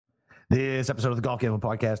This episode of the Golf Gambling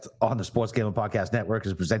Podcast on the Sports Gambling Podcast Network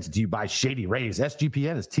is presented to you by Shady Rays.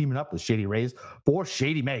 SGPN is teaming up with Shady Rays for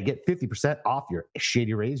Shady May. Get 50% off your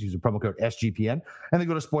Shady Rays using promo code SGPN. And then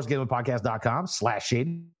go to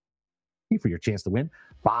sportsgamblingpodcast.com/shady for your chance to win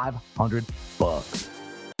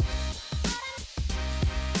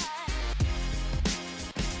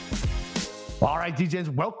 $500. All right, DJs,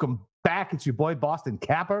 welcome back. It's your boy, Boston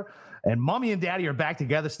Capper. And Mommy and Daddy are back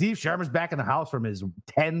together. Steve Shermer's back in the house from his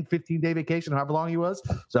 10, 15-day vacation, however long he was.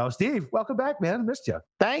 So, Steve, welcome back, man. I missed you.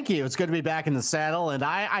 Thank you. It's good to be back in the saddle. And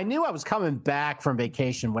I knew I was coming back from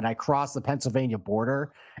vacation when I crossed the Pennsylvania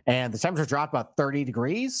border. And the temperature dropped about 30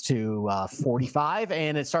 degrees to 45,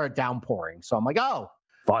 and it started downpouring. So I'm like, oh,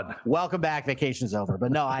 fun. Welcome back. Vacation's over.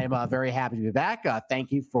 But no, I am very happy to be back.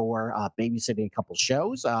 Thank you for babysitting a couple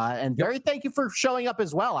shows. And thank you for showing up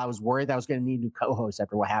as well. I was worried I was going to need a new co-host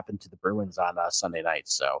after what happened to the Bruins on Sunday night.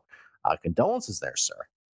 So condolences there, sir.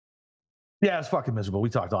 Yeah, it's fucking miserable. We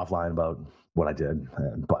talked offline about what I did.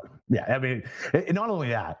 But yeah, I mean, not only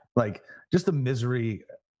that, like just the misery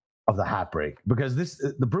of the heartbreak, because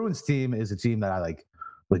the Bruins team is a team that I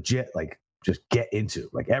legit just get into.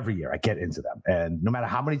 Like every year I get into them, and no matter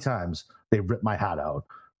how many times they rip my heart out,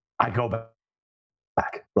 I go back.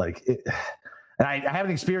 And I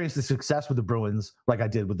haven't experienced the success with the Bruins like I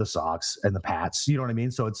did with the Sox and the Pats. You know what I mean?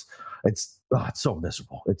 So it's so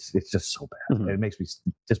miserable. It's just so bad. Mm-hmm. And it makes me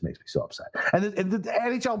so upset. And the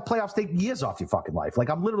NHL playoffs take years off your fucking life. Like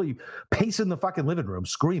I'm literally pacing the fucking living room,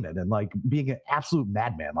 screaming and like being an absolute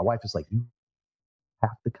madman. My wife is like, you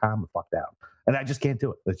have to calm the fuck down. And I just can't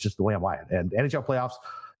do it. It's just the way I'm wired. And NHL playoffs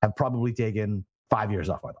have probably taken 5 years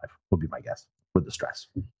off my life, would be my guess, with the stress.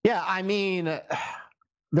 Yeah, I mean,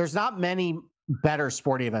 there's not many better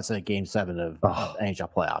sporting events than a Game 7 of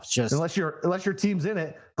NHL playoffs. Just unless your team's in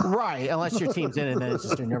it, right? Unless your team's in it, and then it's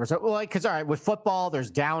just a nervous. Well, because all right, with football,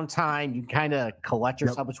 there's downtime. You kind of collect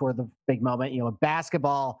yourself before the big moment. You know, with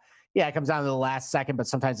basketball, yeah, it comes down to the last second, but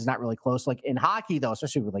sometimes it's not really close. Like in hockey, though,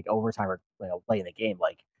 especially with like overtime or late in the game,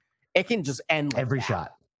 like it can just end like every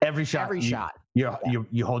shot. Every shot. You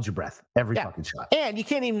hold your breath. Every fucking shot. And you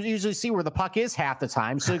can't even usually see where the puck is half the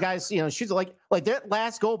time. So you guys, shoot like that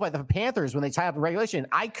last goal by the Panthers when they tie up in regulation,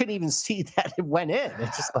 I couldn't even see that it went in.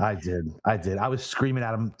 It's just I did. I was screaming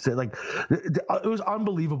at them. It was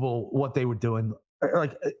unbelievable what they were doing.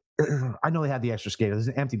 Like I know they had the extra skater. There's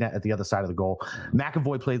an empty net at the other side of the goal.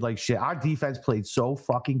 McAvoy played like shit. Our defense played so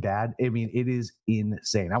fucking bad. I mean, it is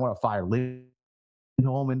insane. I want to fire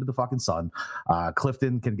home into the fucking sun.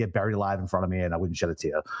 Clifton can get buried alive in front of me and I wouldn't shed a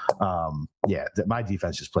tear. My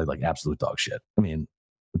defense just played like absolute dog shit. I mean,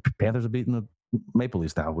 the Panthers are beating the Maple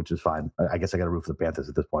Leafs now, which is fine. I guess I got to root for the Panthers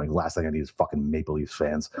at this point. The last thing I need is fucking Maple Leafs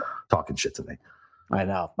fans talking shit to me. I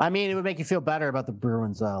know. I mean, it would make you feel better about the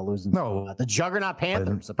Bruins losing. No, the juggernaut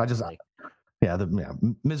Panthers.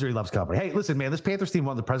 Misery loves company. Hey, listen, man, this Panthers team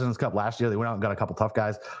won the President's Cup last year. They went out and got a couple tough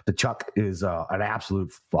guys. The Chuck is an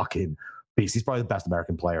absolute fucking beast. He's probably the best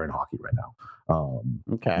American player in hockey right now.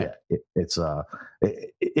 Okay. Yeah,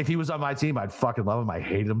 if he was on my team, I'd fucking love him. I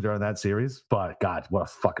hated him during that series, but God, what a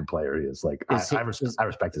fucking player he is. Like, I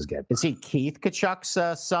respect his game. Is he Keith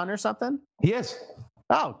Kachuk's son or something? He is.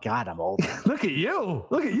 Oh God, I'm old. Look at you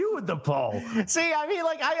with the poll. See, I mean,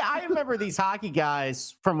 like I remember these hockey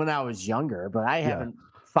guys from when I was younger, but I haven't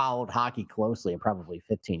followed hockey closely in probably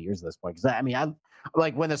 15 years at this point. Because I mean,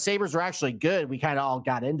 like when the Sabres were actually good, we kind of all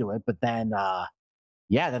got into it, but then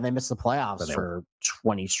then they missed the playoffs for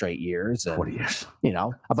 20 straight years. And, 20 years.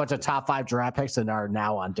 A bunch of top 5 draft picks and are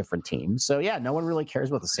now on different teams. So yeah, no one really cares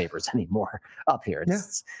about the Sabres anymore up here.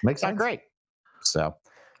 It's makes sense. Great. So,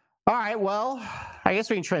 all right, well, I guess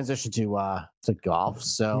we can transition to golf.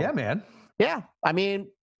 So yeah, man. Yeah, I mean,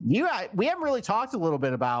 we haven't really talked a little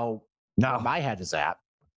bit about where my head is at.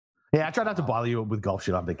 Yeah, I try not to bother you with golf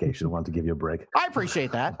shit on vacation. I wanted to give you a break. I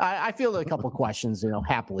appreciate that. I feel a couple of questions,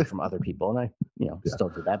 happily from other people, and I, still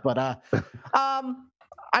do that. But,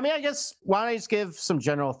 I mean, I guess why don't I just give some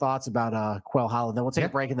general thoughts about Quail Hollow, then we'll take a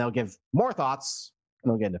break, and then we'll give more thoughts,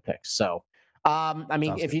 and we'll get into picks. So, I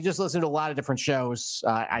mean, if you just listen to a lot of different shows,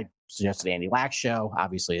 I suggested Andy Lack's show.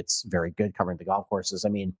 Obviously, it's very good covering the golf courses. I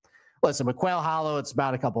mean, listen, with Quail Hollow, it's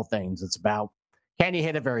about a couple of things. It's about, can you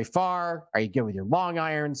hit it very far? Are you good with your long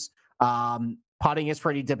irons? Putting is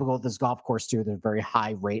pretty difficult at this golf course too. There's a very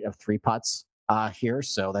high rate of 3-putts here.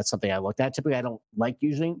 So that's something I looked at. Typically, I don't like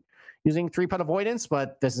using 3-putt avoidance,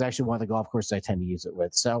 but this is actually one of the golf courses I tend to use it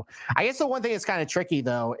with. So I guess the one thing that's kind of tricky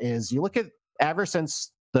though, is you look at ever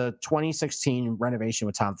since the 2016 renovation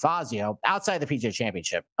with Tom Fazio outside the PGA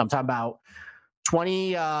Championship, I'm talking about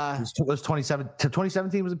 20 It was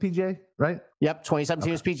 2017 was a PGA, right? Yep,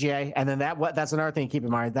 2017 was PGA, and then that's another thing to keep in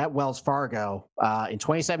mind. That Wells Fargo in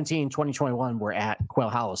 2017, 2021 we're at Quail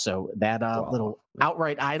Hollow. So that little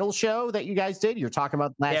Outright Idol show that you guys did, you're talking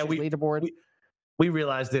about last year's leaderboard. We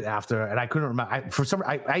realized it after, and I couldn't remember.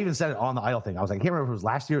 I even said it on the Idol thing. I was like, I can't remember if it was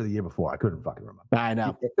last year or the year before. I couldn't fucking remember. I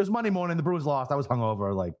know. It was Monday morning. The Bruins lost. I was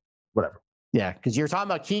hungover. Like, whatever. Yeah, because you were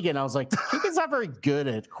talking about Keegan. I was like, Keegan's not very good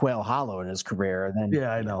at Quail Hollow in his career. And then,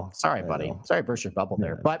 I know. Sorry, buddy. Sorry, burst your bubble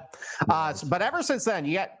there. But but ever since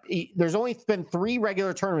then, there's only been 3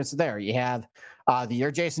 regular tournaments there. You have the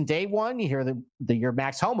year Jason Day won. You hear the year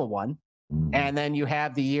Max Homa won, and then you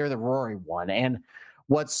have the year that Rory won. And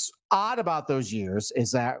what's odd about those years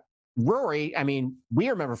is that Rory, I mean, we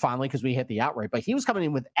remember fondly because we hit the outright, but he was coming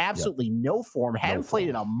in with absolutely no form, hadn't played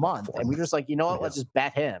in a month, and we were just like, you know what, let's just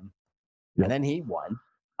bet him. And then he won.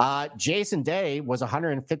 Jason Day was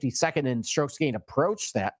 152nd in strokes gained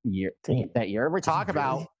approach that year. We talk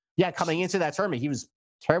about, coming into that tournament, he was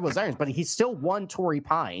terrible as irons, but he still won Torrey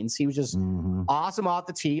Pines. He was just awesome off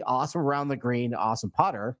the tee, awesome around the green, awesome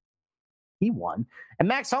putter. He won. And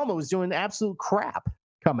Max Homa was doing absolute crap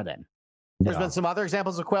coming in. There's been some other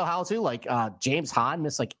examples of Quail Hollow too, like James Hahn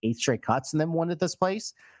missed like 8 straight cuts and then won at this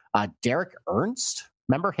place. Derek Ernst,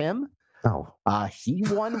 remember him? Oh, he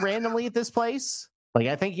won randomly at this place. Like I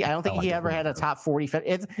don't think he ever had a top 40.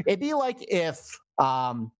 It'd be like if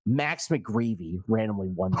Max McGreevy randomly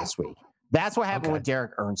won this week. That's what happened when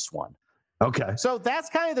Derek Ernst won. Okay. So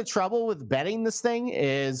that's kind of the trouble with betting this thing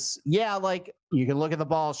is, like you can look at the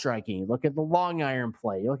ball striking, look at the long iron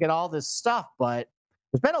play, you look at all this stuff, but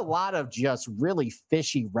there's been a lot of just really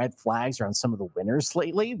fishy red flags around some of the winners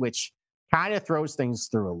lately, which kind of throws things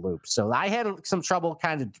through a loop. So I had some trouble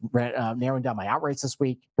kind of narrowing down my outrights this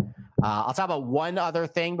week. I'll talk about one other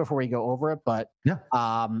thing before we go over it, but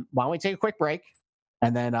why don't we take a quick break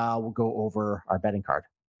and then we'll go over our betting card.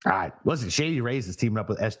 All right. Listen, Shady Rays is teaming up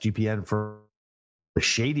with SGPN for the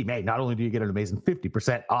Shady May. Not only do you get an amazing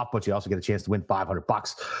 50% off, but you also get a chance to win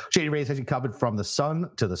 $500. Shady Rays has you covered from the sun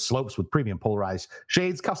to the slopes with premium polarized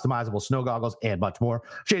shades, customizable snow goggles, and much more.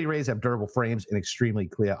 Shady Rays have durable frames and extremely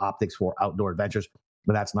clear optics for outdoor adventures.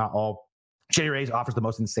 But that's not all. Shady Rays offers the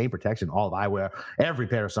most insane protection in all of eyewear. Every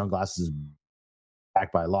pair of sunglasses is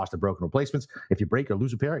backed by lost and broken replacements. If you break or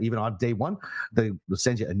lose a pair, even on day one, they will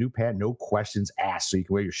send you a new pair, no questions asked. So you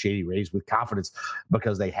can wear your Shady Rays with confidence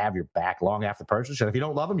because they have your back long after purchase. And if you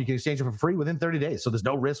don't love them, you can exchange them for free within 30 days. So there's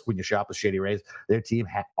no risk when you shop with Shady Rays. Their team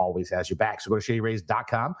always has your back. So go to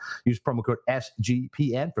ShadyRays.com. Use promo code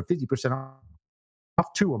SGPN for 50% off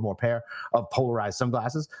 2 or more pair of polarized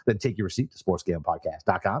sunglasses. Then take your receipt to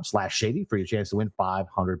sportsgamepodcast.com/shady for your chance to win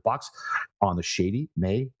 $500 on the Shady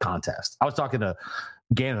May contest. I was talking to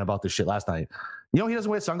Gannon about this shit last night. You know, he doesn't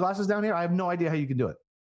wear sunglasses down here. I have no idea how you can do it.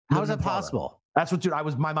 How is that possible? That's what, dude,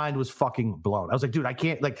 my mind was fucking blown. I was like, dude, I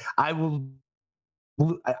can't, like,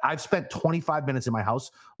 I've spent 25 minutes in my house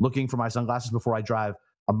looking for my sunglasses before I drive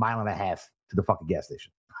a mile and a half to the fucking gas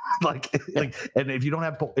station. And if you don't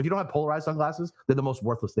have polarized sunglasses, they're the most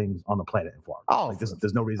worthless things on the planet in Florida. Oh, like,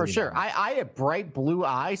 there's no reason for sure. I have bright blue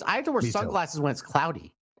eyes. I have to wear sunglasses when it's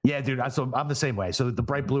cloudy. Yeah, dude. I'm the same way. So the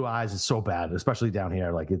bright blue eyes is so bad, especially down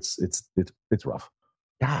here. Like it's rough.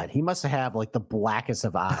 God, he must have like the blackest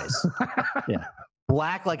of eyes. Yeah,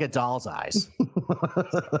 black like a doll's eyes.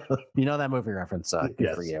 You know that movie reference?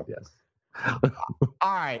 Good for you. Yes.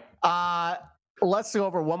 All right. Let's go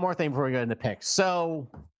over one more thing before we go into picks. So,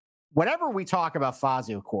 whenever we talk about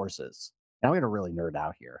Fazio courses, and I'm going to really nerd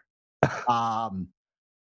out here. A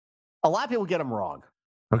lot of people get them wrong.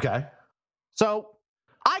 Okay. So,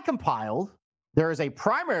 I compiled. There is a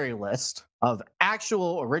primary list of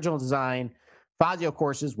actual original design Fazio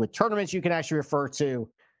courses with tournaments you can actually refer to.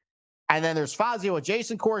 And then there's Fazio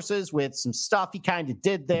adjacent courses with some stuff he kind of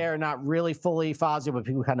did there, not really fully Fazio, but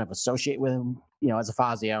people kind of associate with him, as a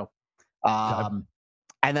Fazio.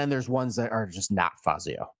 And then there's ones that are just not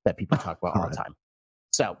Fazio that people talk about all the time.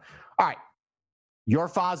 So, all right, your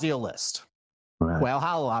Fazio list. Right. Quail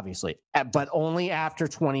Hollow, obviously, but only after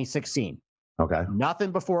 2016. Okay.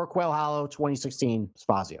 Nothing before Quail Hollow 2016 is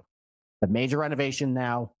Fazio. The major renovation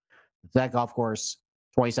now, that golf course,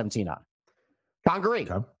 2017 on. Congaree.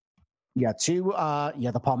 Okay. You got 2, you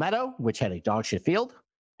had the Palmetto, which had a dog shit field,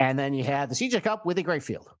 and then you had the CJ Cup with a great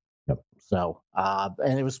field. Yep. So,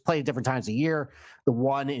 and it was played at different times of year. The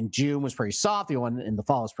one in June was pretty soft. The one in the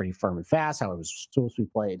fall was pretty firm and fast, how it was supposed to be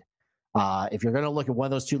played. If you're going to look at one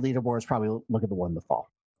of those 2 leaderboards, probably look at the one in the fall.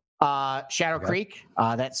 Shadow Creek,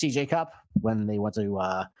 that CJ Cup, when they went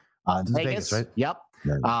to Vegas, right? Yep.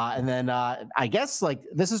 Yeah. And then I guess like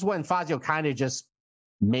this is when Fazio kind of just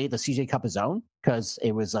made the CJ Cup his own. because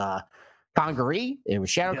it was Congaree, it was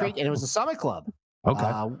Shadow Creek, and it was the Summit Club. Okay.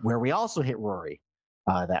 Where we also hit Rory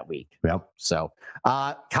that week. Yep. So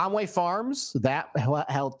Conway Farms, that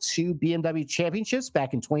held 2 BMW championships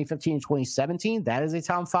back in 2015 and 2017. That is a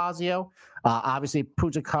Tom Fazio. Obviously,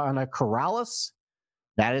 Punta Cana Corrales,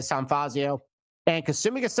 that is Tom Fazio. And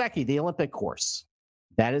Kasumi Gaseki, the Olympic course.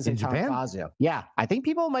 That is In a Tom Japan? Fazio. Yeah, I think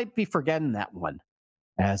people might be forgetting that one.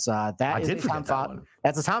 As that is a Tom Fazio.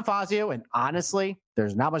 That's a Tom Fazio, and honestly,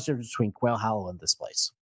 there's not much difference between Quail Hollow and this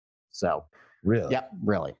place. So, really, yep,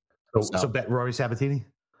 really. So bet Rory Sabatini.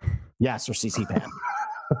 Yes, or CC Pan.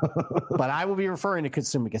 But I will be referring to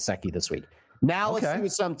Kasumi Gaseki this week. Now let's do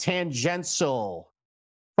some tangential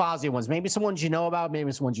Fazio ones. Maybe some ones you know about,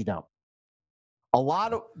 maybe some ones you don't. A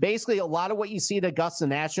lot of what you see at Augusta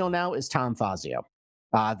National now is Tom Fazio.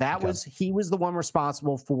 He was the one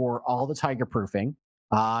responsible for all the tiger proofing.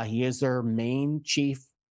 He is their main chief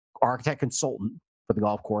architect consultant for the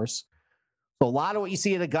golf course. So a lot of what you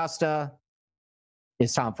see at Augusta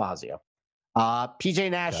is Tom Fazio.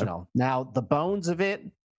 PJ National. Okay. Now the bones of it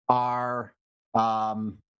are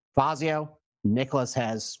Fazio. Nicholas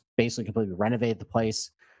has basically completely renovated the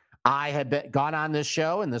place. I had gone on this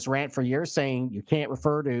show and this rant for years saying you can't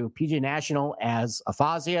refer to PJ National as a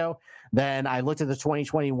Fazio. Then I looked at the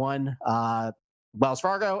 2021 Wells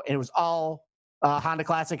Fargo, and it was all Honda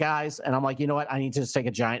Classic guys. And I'm like, you know what? I need to just take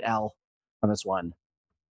a giant L on this one.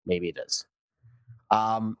 Maybe it is.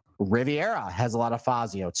 Riviera has a lot of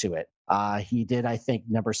Fazio to it. He did, I think,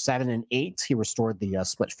 number 7 and 8. He restored the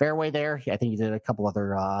split fairway there. I think he did a couple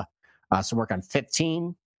other some work on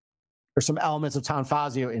 15. There's some elements of Tom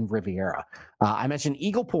Fazio in Riviera. I mentioned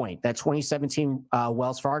Eagle Point, that 2017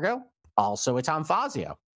 Wells Fargo, also a Tom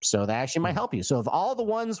Fazio. So that actually might help you. So of all the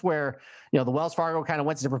ones where, the Wells Fargo kind of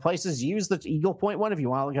went to different places, use the Eagle Point one if you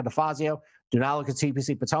want to look at the Fazio. Do not look at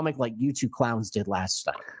TPC Potomac like you two clowns did last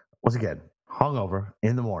night. Once again, hungover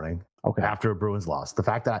in the morning after a Bruins loss. The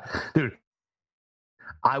fact that, dude,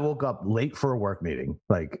 I woke up late for a work meeting.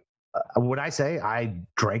 Like, when I say I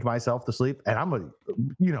drank myself to sleep, and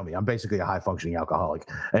you know me, I'm basically a high functioning alcoholic,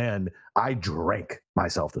 and I drank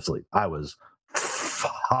myself to sleep. I was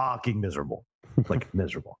fucking miserable, like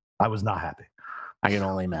miserable. I was not happy. I can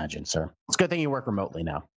only imagine, sir. It's a good thing you work remotely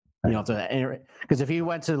now. You don't have to, because if you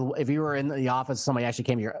were in the office, somebody actually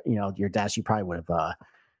came to your desk, you probably would have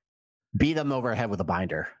beat them over the head with a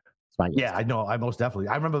binder. Yeah, I know. I most definitely.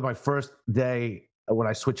 I remember my first day when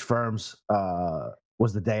I switched firms.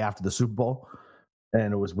 Was the day after the Super Bowl,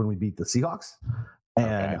 and it was when we beat the Seahawks,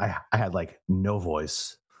 and I had like no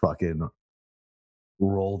voice, fucking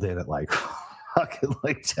rolled in at like fucking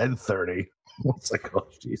like 10:30. It's like, oh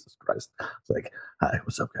Jesus Christ! It's like, hi,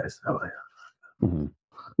 what's up, guys? How are you? Mm-hmm.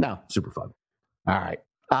 No, super fun. All right,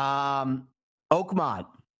 Oakmont,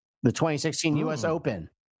 the 2016 U.S. Open.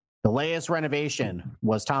 The latest renovation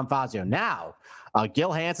was Tom Fazio. Now,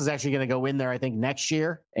 Gil Hanse is actually going to go in there, I think, next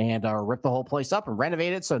year and rip the whole place up and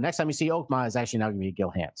renovate it. So next time you see Oakmont, is actually now going to be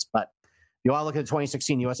Gil Hanse. But you all look at the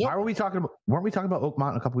 2016 U.S. Why were we talking about? Weren't we talking about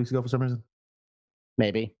Oakmont a couple weeks ago for some reason?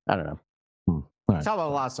 Maybe, I don't know. All right. Talk about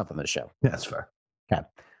a lot of stuff on this show. Yeah, that's fair. Okay.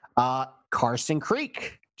 Carson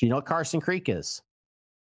Creek. Do you know what Carson Creek is?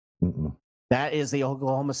 Mm-mm. That is the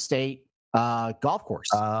Oklahoma State golf course.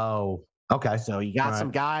 Oh. Okay. So you got some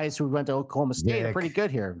guys who went to Oklahoma State. Nick, pretty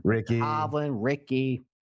good here. Ricky. Hovland, Ricky.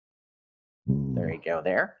 There you go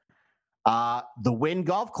there. The Wynn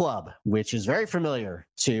Golf Club, which is very familiar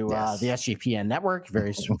to the SGPN network,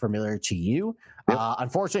 very familiar to you. Yep.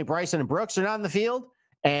 Unfortunately, Bryson and Brooks are not in the field.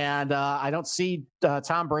 And I don't see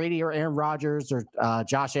Tom Brady or Aaron Rodgers or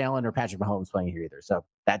Josh Allen or Patrick Mahomes playing here either. So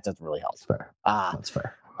that doesn't really help. That's fair. That's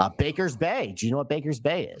fair. Baker's Bay. Do you know what Baker's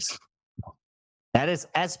Bay is? That is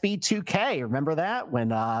SB2K. Remember that? When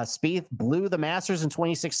Spieth blew the Masters in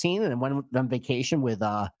 2016 and then went on vacation with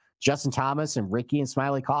Justin Thomas and Ricky and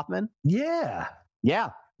Smiley Kaufman? Yeah. Yeah.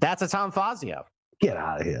 That's a Tom Fazio. Get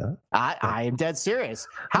out of here. I am dead serious.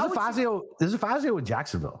 There's a Fazio in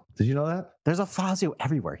Jacksonville. Did you know that? There's a Fazio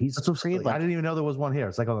everywhere. He's like, I didn't even know there was one here.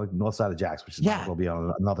 It's like on the north side of Jacks, which is going to be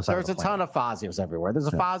on another side. There's a ton of Fazios everywhere. There's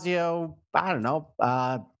a Fazio, I don't know,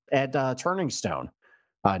 at Turning Stone.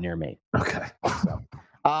 Near me. Okay. So,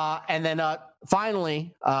 and then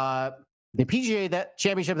finally, the PGA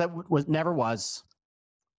championship that never was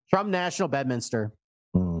from National Bedminster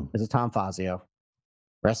is a Tom Fazio.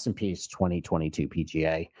 Rest in peace, 2022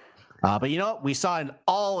 PGA. But you know what? We saw in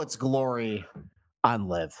all its glory on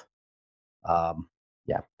Live.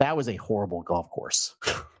 Yeah, that was a horrible golf course.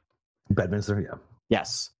 Bedminster, yeah.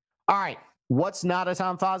 Yes. All right. What's not a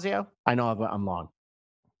Tom Fazio? I know I'm long.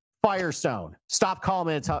 Firestone. Stop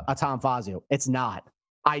calling it a Tom Fazio. It's not.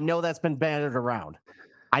 I know that's been bandied around.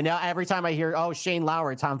 I know every time I hear, oh, Shane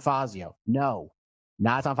Lowry, Tom Fazio. No,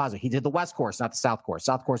 not Tom Fazio. He did the West Course, not the South Course.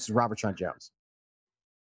 South Course is Robert Trent Jones.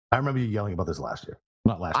 I remember you yelling about this last year.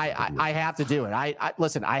 Not last year. I have to do it. I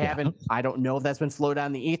listen, I don't know if that's been floated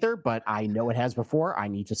on the ether, but I know it has before. I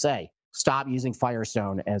need to say, stop using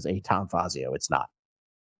Firestone as a Tom Fazio. It's not.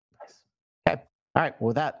 Okay. All right. Well,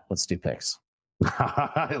 with that, let's do picks.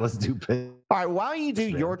 Let's do picks. All right. Why don't you do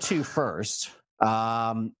your 2 first?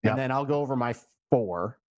 And then I'll go over my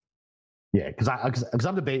 4. Yeah, because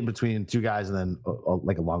I'm debating between 2 guys and then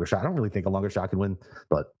like a longer shot. I don't really think a longer shot can win,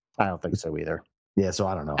 but I don't think so either. Yeah, so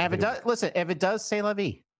I don't know. If it does, listen, if it does, say la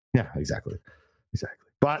vie. Yeah, exactly.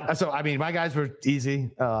 But so I mean, my guys were easy.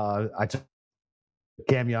 I took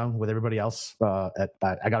Cam Young with everybody else. I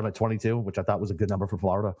got him at 22, which I thought was a good number for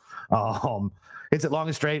Florida. It's at long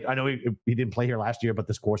and straight. I know he didn't play here last year, but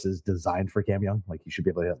this course is designed for Cam Young. Like, he should be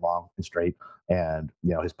able to hit long and straight. And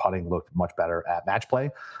his putting looked much better at match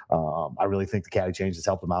play. I really think the caddy change has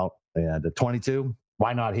helped him out. And at 22,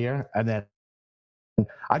 why not here? And then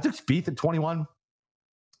I took Spieth at 21.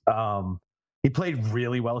 He played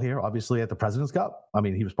really well here, obviously, at the President's Cup. I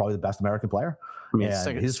mean, he was probably the best American player. I mean,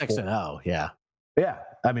 his 6-0, yeah. Yeah,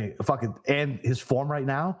 I mean, and his form right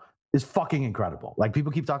now is fucking incredible. Like,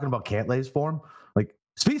 people keep talking about Cantlay's form. Like,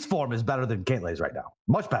 Spieth's form is better than Cantlay's right now.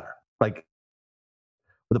 Much better. Like,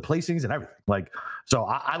 with the placings and everything. Like, so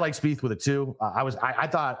I like Spieth with a 2. I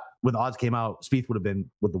thought when the odds came out, Spieth would have been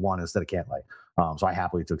with the 1 instead of Cantlay. So I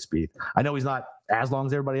happily took Spieth. I know he's not as long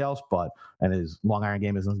as everybody else, and his long iron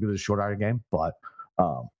game isn't as good as his short iron game, but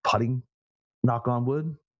putting, knock on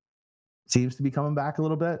wood, seems to be coming back a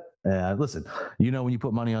little bit. And listen, when you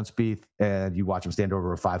put money on Spieth and you watch him stand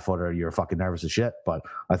over a 5-footer, you're fucking nervous as shit. But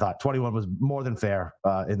I thought 21 was more than fair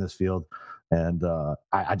in this field. And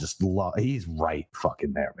I just love, he's right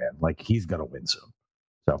fucking there, man. Like, he's going to win soon.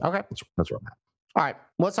 So okay, that's where I'm at. All right,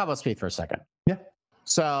 let's talk about Spieth for a second. Yeah.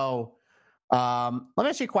 So let me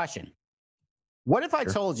ask you a question. What if I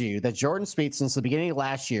told you that Jordan Spieth, since the beginning of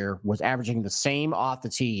last year, was averaging the same off the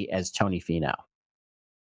tee as Tony Finau?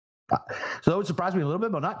 So that would surprise me a little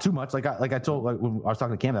bit, but not too much. Like I told, when I was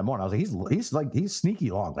talking to Cam that morning, I was like, he's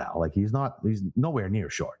sneaky long now. Like, he's nowhere near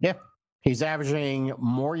short. Yeah. He's averaging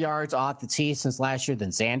more yards off the tee since last year than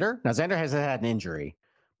Xander. Now, Xander hasn't had an injury,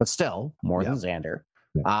 but still more than Xander.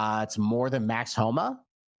 Yeah. It's more than Max Homa.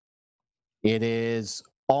 It is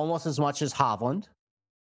almost as much as Hovland.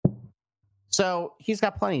 So he's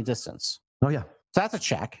got plenty of distance. Oh, yeah. So that's a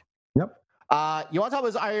check. Yep. You want to talk about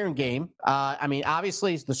his iron game? I mean,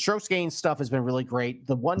 obviously, the strokes gain stuff has been really great.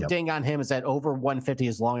 The one ding on him is that over 150,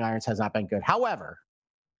 his long irons has not been good. However,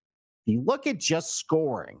 if you look at just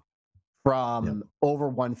scoring from over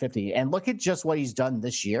 150 and look at just what he's done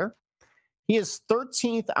this year, he is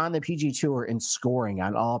 13th on the PG Tour in scoring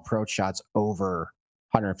on all approach shots over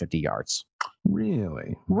 150 yards.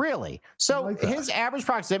 Really? So like his average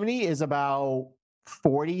proximity is about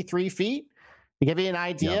 43 feet. To give you an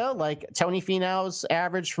idea, like Tony Finau's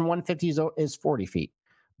average from 150 is 40 feet.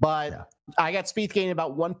 But I got Spieth gaining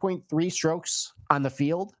about 1.3 strokes on the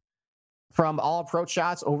field from all approach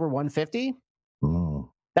shots over 150.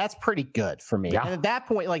 That's pretty good for me. Yeah. And at that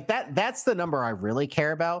point, like that's the number I really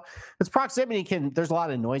care about. Because proximity there's a lot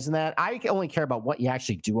of noise in that. I only care about what you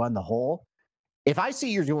actually do on the hole. If I see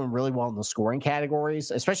you're doing really well in the scoring categories,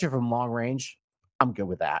 especially from long range, I'm good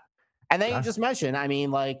with that. And then you just mentioned, I mean,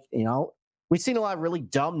 like, we've seen a lot of really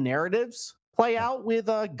dumb narratives play out with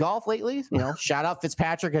golf lately. Shout out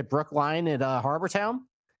Fitzpatrick at Brookline at Harbor Town.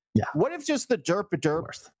 Yeah. What if just the derp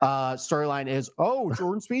storyline is,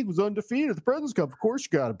 Jordan Spieth was undefeated at the President's Cup? Of course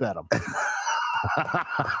you got to bet him.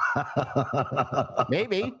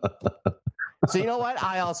 Maybe. So you know what?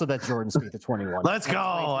 I also bet Jordan Spieth at 21. Let's go.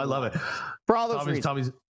 I love it. For all those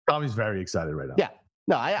reasons. Tommy's very excited right now. Yeah.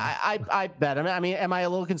 No, I bet him. I mean, am I a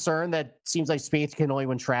little concerned that seems like Spieth can only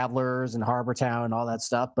win Travelers and Harbor Town and all that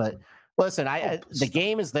stuff? But listen, the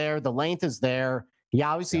game is there. The length is there. He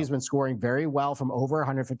obviously has been scoring very well from over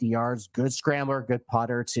 150 yards. Good scrambler, good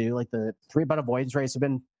putter too. Like the 3-putt avoidance rates have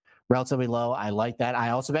been relatively low. I like that.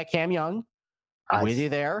 I also bet Cam Young. I'm with you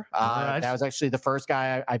there. That was actually the first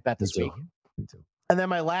guy I bet this week. Me too. And then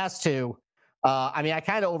my last two. I mean, I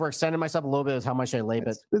kind of overextended myself a little bit with how much I lay,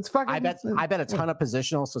 but it's fucking. I bet a ton of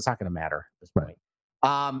positional, so it's not going to matter at this point.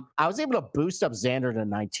 I was able to boost up Xander to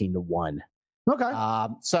 19-1.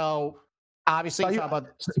 Okay. So obviously,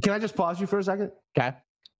 can I just pause you for a second? Okay.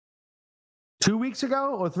 2 weeks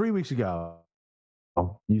ago or 3 weeks ago,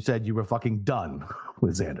 you said you were fucking done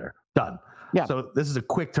with Xander. Done. Yeah. So this is a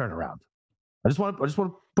quick turnaround. I just want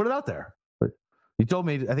to put it out there. But you told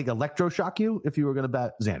me, I think, electroshock you if you were going to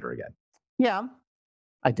bet Xander again. Yeah.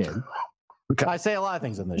 I did. Okay. I say a lot of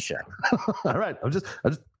things in this show. All right. I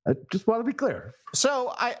just want to be clear.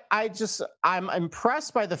 So I'm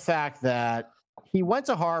impressed by the fact that he went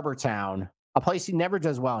to Harbor Town, a place he never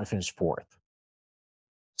does well, and finished 4th.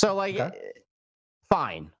 So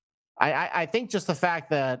fine. I think just the fact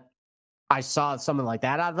that I saw something like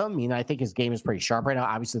that out of him. I mean, I think his game is pretty sharp right now.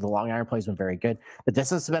 Obviously, the long iron play has been very good. The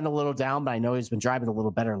distance has been a little down, but I know he's been driving a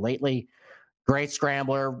little better lately. Great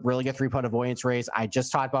scrambler, really good 3-putt avoidance race. I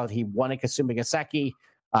just talked about he won at Kasumigaseki.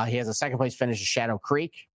 He has a second place finish at Shadow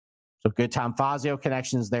Creek. So good Tom Fazio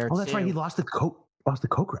connections there. Oh, that's right. He lost the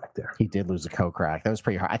Kokrak there. He did lose the Kokrak. That was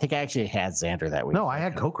pretty hard. I think I actually had Xander that week. No, I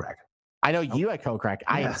had Kokrak. I know you had Kokrak.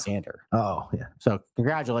 I had Xander. Oh, yeah. So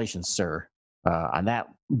congratulations, sir, on that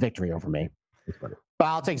victory over me. But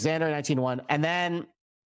I'll take Xander 19-1. And then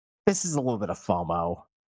this is a little bit of FOMO. All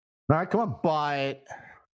right, come on. But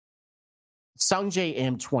Sungjae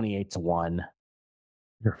Im 28-1.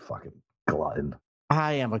 You're a fucking glutton.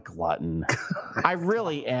 I am a glutton. I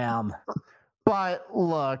really am. But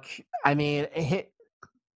look, I mean,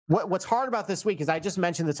 what's hard about this week is I just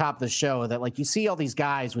mentioned at the top of the show that like you see all these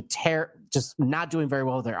guys with just not doing very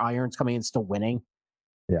well with their irons coming in still winning.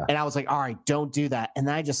 Yeah. And I was like, all right, don't do that. And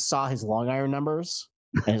then I just saw his long iron numbers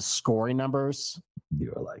and his scoring numbers.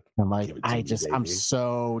 You were like, I'm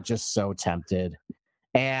so tempted.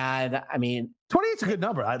 And I mean, 28's a good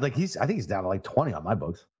number. I think he's down to like 20 on my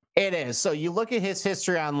books. It is. So you look at his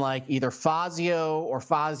history on like either Fazio or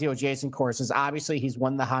Fazio adjacent courses. Obviously, he's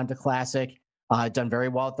won the Honda Classic, done very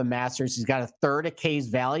well at the Masters. He's got a 3rd at Cays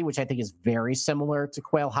Valley, which I think is very similar to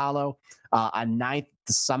Quail Hollow. A 9th at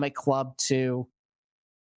the Summit Club too.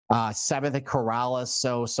 7th at Corrales.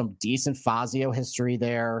 So some decent Fazio history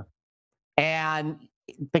there. And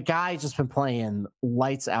the guy's just been playing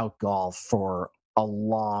lights out golf for a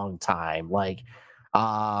long time.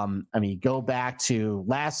 Go back to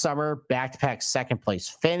last summer, back-to-back second place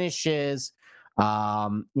finishes,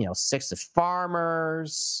 6th at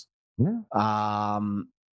Farmers,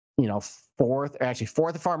 fourth at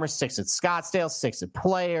Farmers, 6th at Scottsdale, 6th at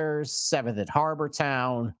Players, 7th at Harbor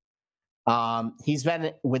Town. He's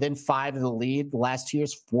been within 5 of the lead the last 2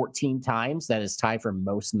 years 14 times. That is tied for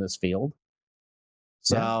most in this field.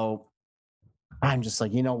 So I'm just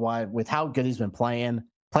like, you know what? With how good he's been playing,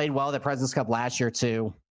 played well at the President's Cup last year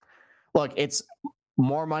too. Look, it's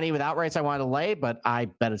more money with outrights I wanted to lay, but I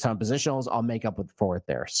bet a ton of positionals. I'll make up for it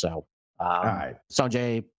there. So, all right,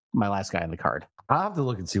 Sanjay, my last guy on the card. I'll have to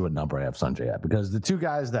look and see what number I have Sanjay at, because the two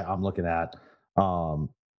guys that I'm looking at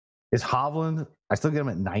is Hovland. I still get him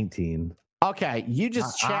at 19. Okay, you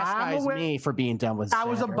just chastised me for being done with Xander. I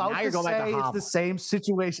was about to say it's the same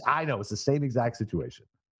situation. I know, it's the same exact situation.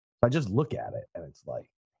 I just look at it and it's like,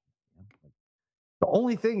 the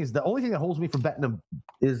only thing that holds me from betting him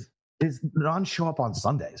is non-show up on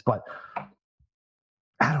Sundays. But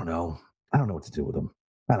I don't know. I don't know what to do with him.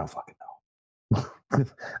 I don't fucking know.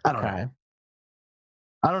 I don't know.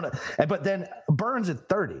 I don't know. But then Burns at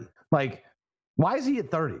 30. Like, why is he at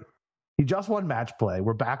 30? He just won match play.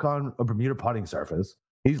 We're back on a Bermuda putting surface.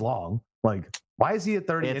 He's long. Like, why is he at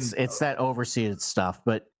 30? It's that overseeded stuff.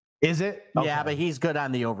 But is it? Okay. Yeah, but he's good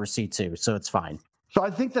on the overseed too, so it's fine. So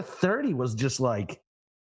I think the 30 was just like,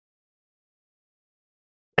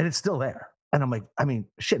 and it's still there. And I'm like, I mean,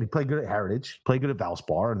 shit, he played good at Heritage, played good at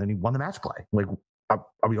Valspar, and then he won the match play. Like,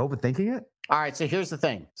 are we overthinking it? All right, so here's the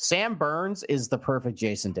thing. Sam Burns is the perfect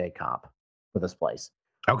Jason Day comp for this place.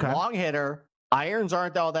 Okay. Long hitter, irons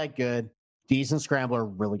aren't all that good, decent scrambler,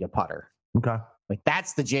 really good putter. Okay. Like,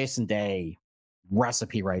 that's the Jason Day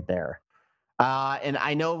recipe right there. And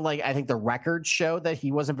I know, I think the records show that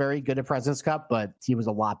he wasn't very good at President's Cup, but he was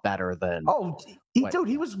a lot better than. Oh, he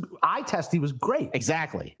was eye test. He was great.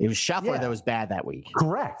 Exactly. It was Scheffler that was bad that week.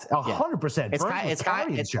 Correct. 100%. It's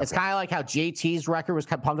kind of like how JT's record was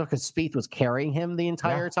pumped up because Spieth was carrying him the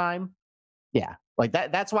entire time. Yeah. Like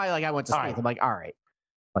that. That's why I went to Spieth. Right. I'm like, all right.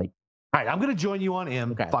 All right, I'm going to join you on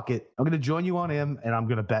him. Okay. Fuck it. I'm going to join you on him, and I'm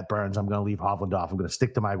going to bet Burns. I'm going to leave Hovland off. I'm going to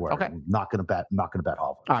stick to my word. Okay. I'm not going to bet Hovland.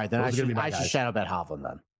 All right, then I should shadow bet Hovland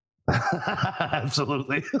then.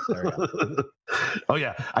 Absolutely. Oh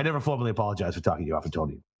yeah, I never formally apologized for talking you off and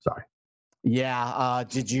told you. Sorry. Yeah.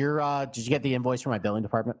 Did you get the invoice from my billing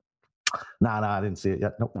department? No, I didn't see it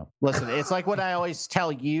yet. Nope. No. Listen, it's like what I always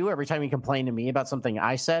tell you every time you complain to me about something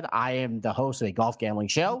I said. I am the host of a golf gambling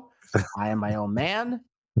show. I am my own man.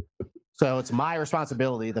 So it's my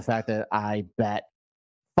responsibility, the fact that I bet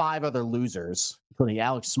 5 other losers, including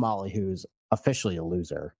Alex Smalley, who's officially a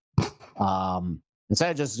loser,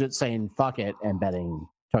 instead of just saying fuck it and betting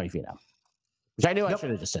Tony Finau, which I knew I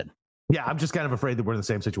should have just said. Yeah, I'm just kind of afraid that we're in the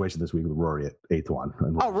same situation this week with Rory at 8 to 1.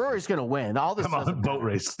 Oh, Rory's going to win. All this boat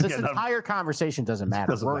race. This entire conversation doesn't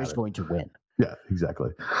matter. Rory's going to win. Yeah, exactly.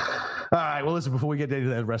 All right. Well, listen, before we get into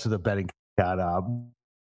the rest of the betting,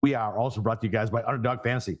 we are also brought to you guys by Underdog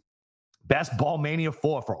Fantasy. Best Ball Mania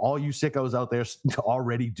 4 for all you sickos out there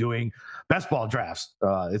already doing best ball drafts.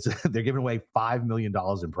 They're giving away $5 million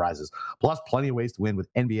in prizes, plus plenty of ways to win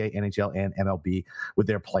with NBA, NHL, and MLB with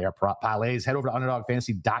their player prop parlays. Head over to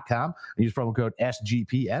UnderdogFantasy.com and use promo code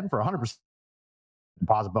SGPN for 100%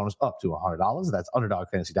 deposit bonus up to $100. That's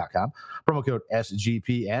UnderdogFantasy.com. Promo code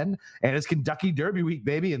SGPN. And it's Kentucky Derby week,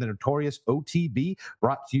 baby, and the notorious OTB,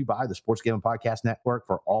 brought to you by the Sports Gambling Podcast Network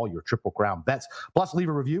for all your Triple Crown bets. Plus, leave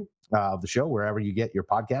a review of the show wherever you get your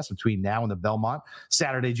podcast between now and the Belmont,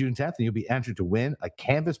 Saturday, June 10th, and you'll be entered to win a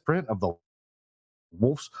canvas print of the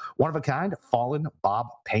Wolf's one-of-a-kind Fallen Bob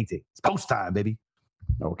painting. It's post time, baby.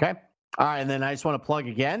 Okay. All right, and then I just want to plug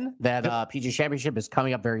again that PGA Championship is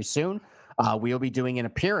coming up very soon. We will be doing an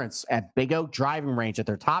appearance at Big Oak Driving Range at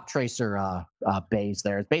their Top Tracer bays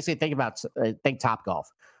there. It's basically think Top Golf.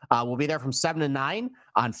 We'll be there from 7 to 9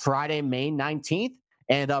 on Friday, May 19th.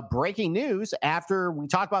 And breaking news, after we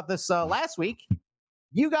talked about this last week,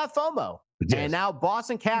 you got FOMO. Yes. And now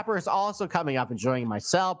Boston Capper is also coming up and joining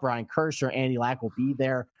myself. Brian Kirscher, Andy Lack will be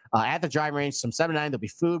there at the driving range from 7 to 9. There'll be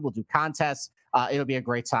food. We'll do contests. It'll be a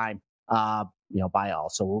great time, by all.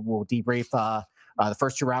 So we'll debrief the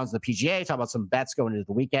first 2 rounds of the PGA, talk about some bets going into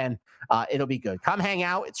the weekend. It'll be good. Come hang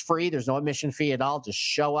out. It's free. There's no admission fee at all. Just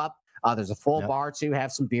show up. There's a full bar too.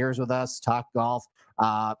 Have some beers with us. Talk golf.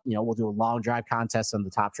 We'll do a long drive contest on the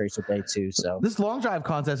Top Tracer Day too. So this long drive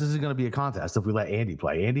contest isn't going to be a contest if we let Andy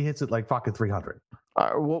play. Andy hits it like fucking 300.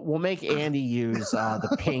 We'll make Andy use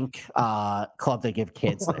the pink club they give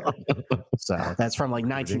kids there. So that's from like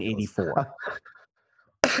 1984.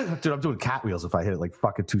 Dude, I'm doing cartwheels if I hit it like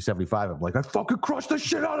fucking 275. I'm like, I fucking crushed the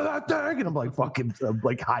shit out of that thing. And I'm like fucking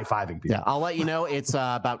like high-fiving people. Yeah, I'll let you know. It's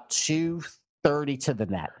about 230 to the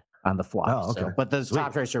net on the fly. Oh, okay. So, but the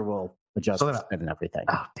Top Tracer will adjust and everything.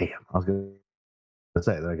 Oh, damn. I was going to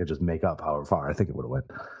say that I could just make up however far I think it would have went.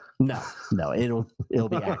 No, it'll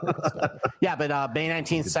be accurate. So. Yeah, but May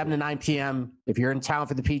 19th, 7 to 9 p.m. If you're in town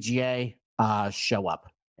for the PGA, show up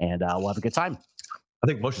and we'll have a good time. I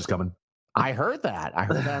think Bush is coming. I heard that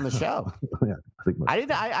on the show. Yeah, I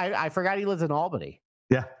think I forgot he lives in Albany.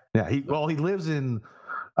 Yeah. He lives in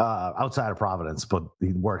outside of Providence, but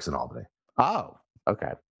he works in Albany. Oh,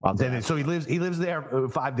 okay. So he lives there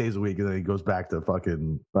 5 days a week, and then he goes back to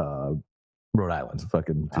fucking Rhode Island.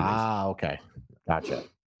 Fucking 2 days. Okay, gotcha.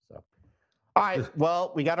 So, all right.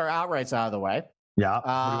 Well, we got our outrights out of the way. Yeah. What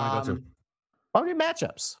do you want to go to? I'll do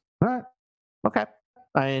matchups. All right. Okay.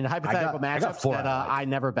 Hypothetical matchups that I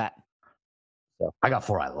never bet. So I got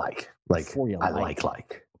 4 I like. Like 4 you like.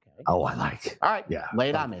 Okay. Oh, I like. All right. Yeah. Lay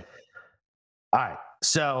it on me. All right.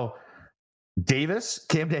 So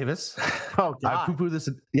Cam Davis. Oh, God. I poo-poo this.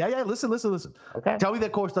 Yeah. Listen. Okay. Tell me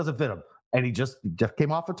that course doesn't fit him. And he just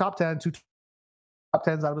came off a top 10, 2 top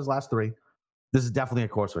 10s out of his last 3. This is definitely a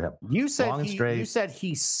course for him. You said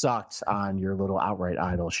he sucked on your little Outright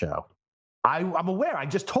Idol show. I'm aware. I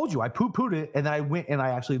just told you I poo-pooed it, and then I went and I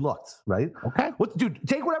actually looked. Right? Okay. Dude?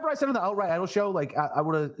 Take whatever I said on the Outright Idol show. Like I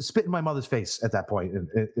would have spit in my mother's face at that point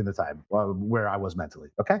in the time where I was mentally.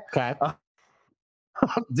 Okay. Okay.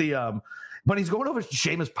 When he's going over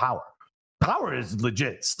Seamus Power. Power is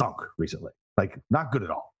legit stunk recently. Like not good at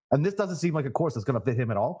all. And this doesn't seem like a course that's going to fit him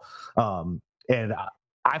at all. And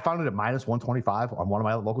I found it at minus 125 on one of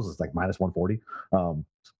my other locals. It's like minus 140.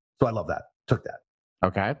 So I love that. Took that.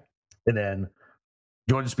 Okay. And then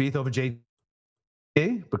Jordan Spieth over JT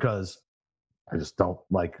because I just don't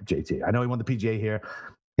like JT. I know he won the PGA here.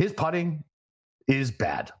 His putting is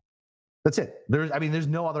bad. That's it. There's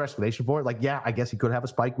no other explanation for it. Like, yeah, I guess he could have a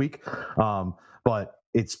spike week. But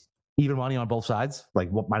it's even money on both sides.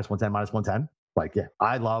 Like minus 110, minus 110. Like, yeah,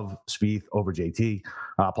 I love Spieth over JT.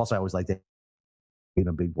 Plus, I always like that in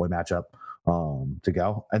a big boy matchup to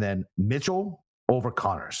go. And then Mitchell over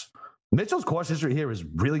Connors. Mitchell's course history here is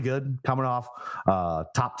really good, coming off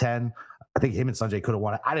top 10. I think him and Sanjay could have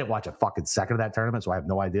won it. I didn't watch a fucking second of that tournament, so I have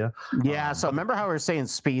no idea. Yeah, so remember how we were saying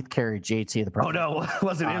Spieth carried JT the Oh, no.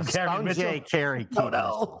 Wasn't him carrying Mitchell? Sanjay carried Oh,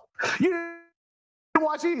 no. You didn't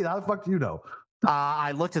watch it either. How the fuck do you know?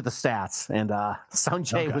 I looked at the stats, and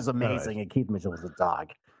Sanjay was amazing, and Keith Mitchell was a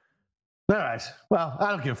dog. All right. Well, I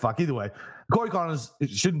don't give a fuck. Either way, Corey Connors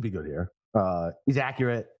shouldn't be good here. He's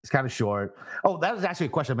accurate. He's kind of short. Oh, that was actually a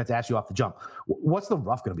question I meant to ask you off the jump. What's the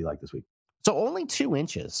rough going to be like this week? So only 2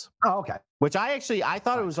 inches. Oh, okay. Which I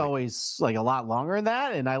thought it was always like a lot longer than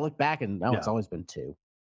that, and I look back and it's always been 2.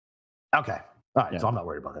 Okay. All right, so I'm not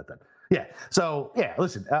worried about that then. Yeah. So yeah,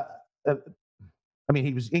 listen. I mean,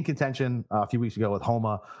 he was in contention a few weeks ago with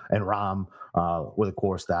Homa and Ram with a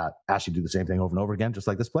course that actually do the same thing over and over again, just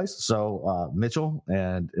like this place. So Mitchell,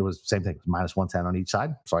 and it was the same thing, minus 110 on each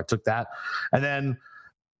side. So I took that. And then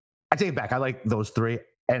I take it back. I like those three.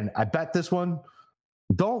 And I bet this one.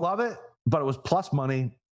 Don't love it, but it was plus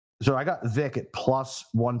money. So I got Vic at plus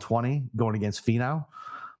 120 going against Finau.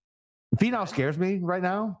 Finau scares me right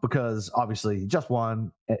now because obviously he just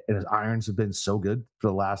won, and his irons have been so good for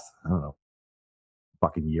the last, I don't know,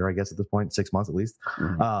 fucking year, I guess at this point, 6 months at least.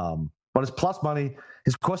 Mm-hmm. But his plus money,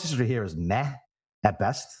 his course history here is meh at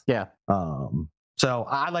best. Yeah. So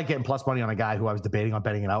I like getting plus money on a guy who I was debating on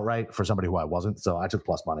betting it outright for somebody who I wasn't. So I took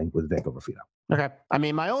plus money with Vic over Finau. Okay. I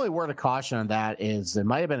mean, my only word of caution on that is it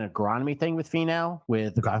might have been an agronomy thing with Finau,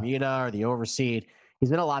 with the Bermuda or the overseed. He's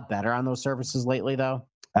been a lot better on those surfaces lately, though.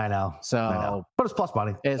 I know. But it's plus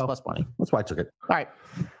money. It is plus money. That's why I took it. All right.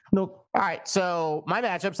 Nope. All right. So my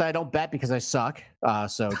matchups I don't bet because I suck.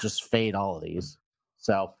 So just fade all of these.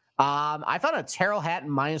 So I found a Terrell Hatton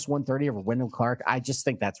minus 130 over Wyndham Clark. I just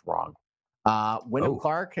think that's wrong. Wyndham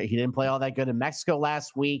Clark, he didn't play all that good in Mexico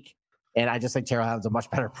last week. And I just think Terrell Hatton's a much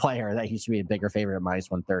better player. That he should be a bigger favorite at minus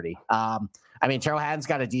 130. I mean, Terrell Hatton's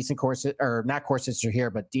got a decent course, or not course history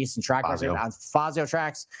here, but decent track record on Fazio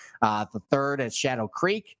tracks. The third at Shadow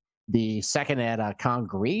Creek, the second at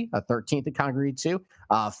Congaree, a 13th at Congaree too,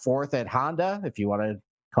 fourth at Honda, if you want to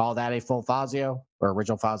call that a full Fazio or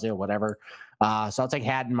original Fazio, whatever. So I'll take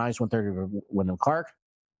Hatton minus 130 over Wyndham Clark.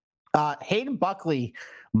 Hayden Buckley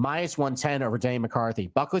minus 110 over Danny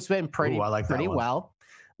McCarthy. Buckley's been pretty well.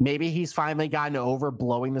 Maybe he's finally gotten over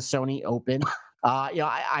blowing the Sony Open.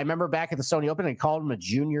 I remember back at the Sony Open, I called him a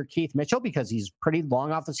junior Keith Mitchell because he's pretty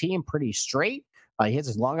long off the tee and pretty straight. He hits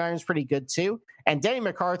his long irons pretty good too. And Danny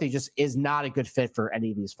McCarthy just is not a good fit for any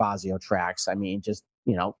of these Fazio tracks. I mean, just,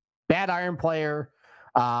 bad iron player,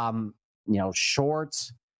 short.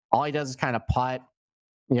 All he does is kind of putt.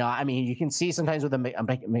 I mean, you can see sometimes with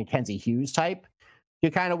a Mackenzie Hughes type, do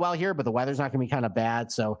kind of well here, but the weather's not going to be kind of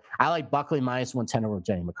bad. So I like Buckley minus 110 over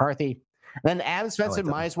Jenny McCarthy. And then Adam Svensson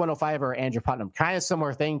minus 105 over Andrew Putnam. Kind of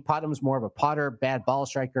similar thing. Putnam's more of a putter, bad ball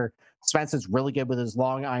striker. Svensson's really good with his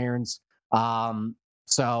long irons. So I'm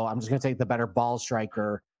just going to take the better ball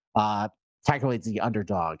striker. Technically, it's the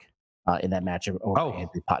underdog in that matchup over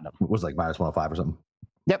Andrew Putnam. It was like minus 105 or something.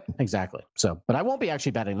 Yep, exactly. So, but I won't be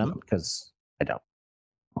actually betting them because I don't.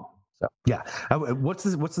 So yeah, what's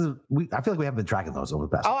I feel like we haven't been tracking those over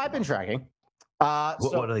the past. I've been tracking.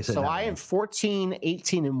 What do they say? So I am 14,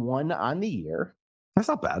 18, and 1 on the year. That's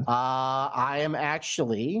not bad. I am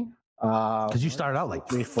actually because you started out like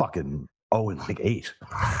fucking 0 and like 8.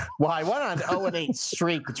 Well, I went on 0 and 8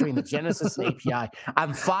 streak between the Genesis and API.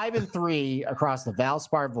 I'm 5 and 3 across the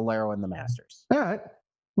Valspar, Valero, and the Masters. All right.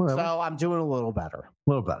 Whatever. So I'm doing a little better. A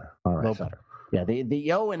little better. All right. A little better. Yeah. The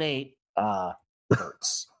 0 and 8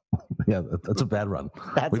 hurts. Yeah, that's a bad run.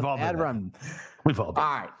 We've all bad run. We've all been.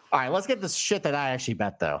 All right. Let's get this shit that I actually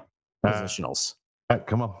bet though. Positionals. All right,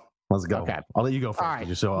 come on. Let's go. Okay. I'll let you go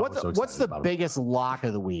first. All right. What's the biggest lock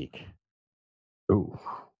of the week? Ooh.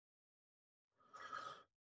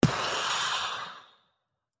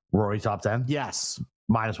 Rory top 10? Yes.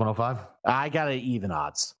 Minus 105? I got it even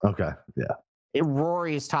odds. Okay. Yeah.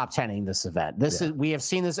 Rory is top 10ing this event. We have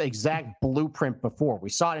seen this exact blueprint before. We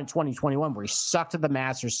saw it in 2021 where he sucked at the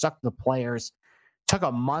Masters, sucked at the Players, took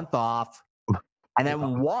a month off, and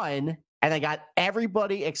then won, and they got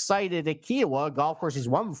everybody excited at Kiowa, a golf course he's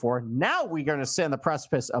won before. Now we're going to sit on the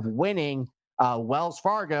precipice of winning Wells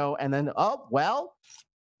Fargo, and then,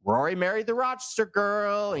 Rory married the Rochester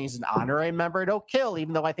girl, and he's an honorary member at Oak Hill,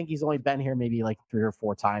 even though I think he's only been here maybe like 3 or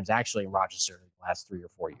 4 times, actually in Rochester in the last 3 or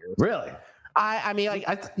 4 years. Really? I mean,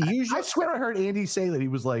 usually, I swear I heard Andy say that he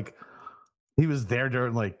was there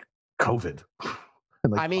during like COVID.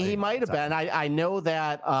 I mean, he might have been. I know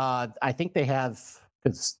that. I think they have,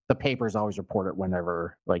 because the papers always report it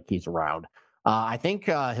whenever like he's around. I think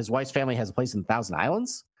his wife's family has a place in Thousand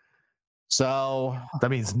Islands. So that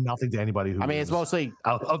means nothing to anybody who. I mean, it's mostly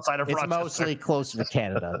outside of. It's Rochester. mostly closer to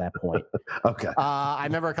Canada at that point. Okay. I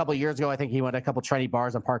remember a couple of years ago, I think he went to a couple of trendy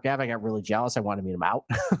bars on Park Ave. I got really jealous. I wanted to meet him out.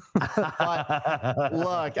 But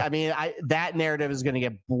look, I mean, that narrative is going to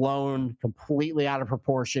get blown completely out of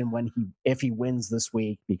proportion if he wins this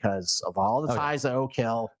week because of all the ties to Oak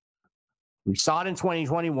Hill. We saw it in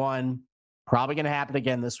 2021. Probably going to happen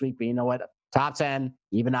again this week. But you know what? Top 10,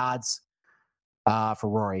 even odds. For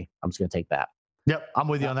Rory, I'm just gonna take that. Yep, I'm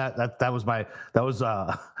with you on that. That was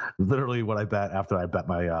literally what I bet after I bet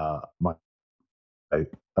my right?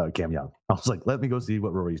 Cam Young. I was like, let me go see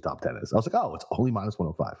what Rory's top 10 is. I was like, oh, it's only minus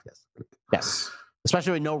 105. Yes.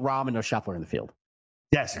 Especially with no Rahm and no Scheffler in the field.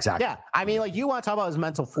 Yes, exactly. Yeah. I mean, like, you want to talk about his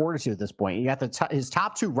mental fortitude at this point. You got his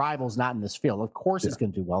top two rivals not in this field. Of course he's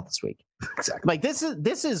going to do well this week. Exactly. Like, this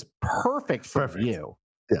is perfect for you.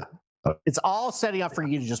 Yeah. It's all setting up for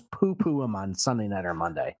you to just poo-poo him on Sunday night or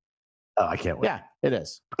Monday. Oh, I can't wait. Yeah, it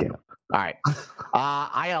is. Can't. All right.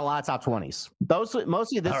 I got a lot of top 20s.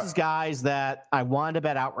 Mostly this is guys that I wanted to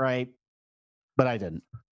bet outright, but I didn't.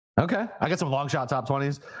 Okay. I got some long shot top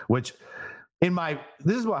 20s, which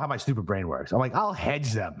this is how my stupid brain works. I'm like, I'll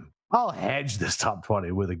hedge them. I'll hedge this top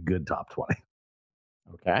 20 with a good top 20.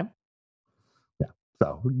 Okay. Yeah.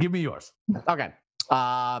 So give me yours. Okay.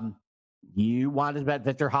 You wanted to bet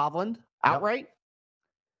Victor Hovland outright? Yep.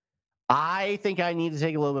 I think I need to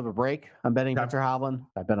take a little bit of a break. I'm betting Victor Hovland.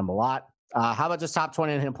 I bet him a lot. How about just top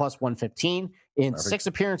 20 on him plus 115 in Perfect. 6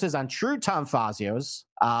 appearances on true Tom Fazios?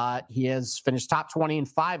 He has finished top 20 in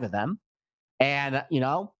 5 of them. And,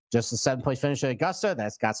 just a 7th place finish at Augusta.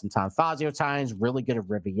 That's got some Tom Fazio ties. Really good at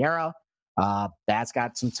Riviera. That's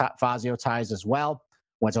got some Fazio ties as well.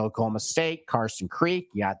 Went to Oklahoma State, Carson Creek.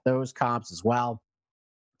 You got those comps as well.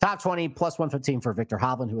 Top 20 plus 115 for Victor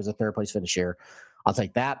Hovland, who was a 3rd place finisher. I'll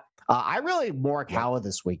take that. I really Morikawa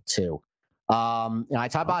this week too. I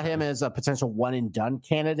talk about him as a potential one and done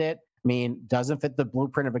candidate. I mean, doesn't fit the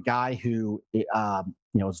blueprint of a guy who,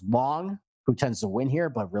 is long, who tends to win here,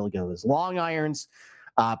 but really good with his long irons.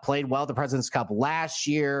 Played well at the President's Cup last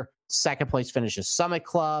year. 2nd place finish at Summit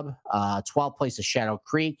Club. 12th place at Shadow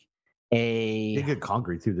Creek. He did good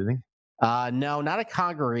Congaree too, didn't he? No, not at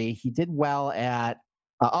Congaree. He did well at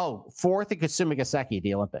 4th at Kasumigaseki at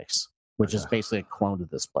the Olympics, which is basically a clone of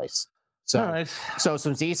this place. So, right. So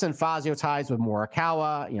some decent Fazio ties with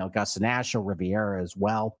Morikawa, Augusta National, Riviera as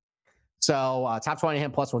well. So top 20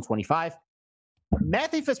 him plus 125.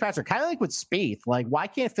 Matthew Fitzpatrick, kind of like with Spieth. Like, why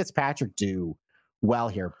can't Fitzpatrick do well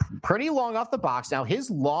here? Pretty long off the box. Now,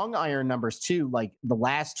 his long iron numbers too, like the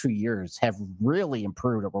last 2 years, have really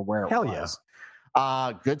improved over where it was.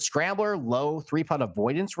 Yeah. Good scrambler, low 3-putt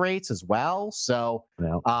avoidance rates as well. So,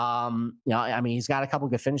 he's got a couple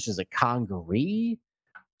good finishes at Congaree.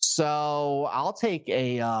 So I'll take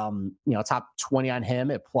a top 20 on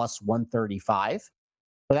him at plus 135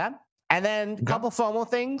 for that. And then a couple FOMO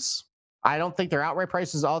things. I don't think their outright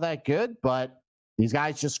price is all that good, but these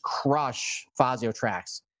guys just crush Fazio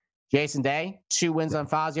tracks. Jason Day, 2 wins on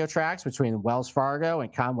Fazio tracks between Wells Fargo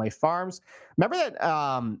and Conway Farms. Remember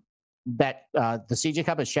that the CJ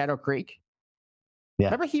Cup at Shadow Creek? Yeah.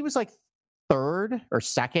 Remember he was like 3rd or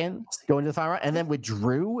 2nd going to the final round and then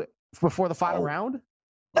withdrew before the final round?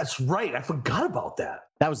 That's right. I forgot about that.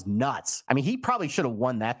 That was nuts. I mean, he probably should have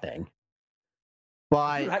won that thing.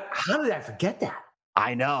 But dude, how did I forget that?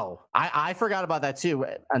 I know. I forgot about that too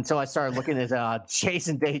until I started looking at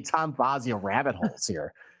Jason Day, Tom Fazio rabbit holes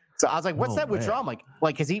here. So I was like, "What's that withdrawal?" I'm like,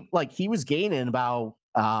 because he was gaining about.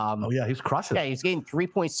 He's crushing. Yeah, he's gaining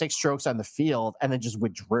 3.6 strokes on the field and then just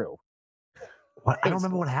withdrew. I don't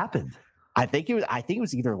remember what happened. I think it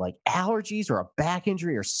was either like allergies or a back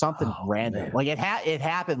injury or something random. Man. Like it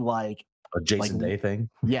happened like a Jason Day thing.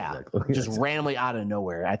 Yeah, just randomly out of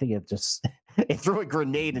nowhere. I think it threw a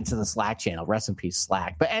grenade into the Slack channel. Rest in peace,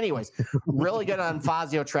 Slack. But anyways, really good on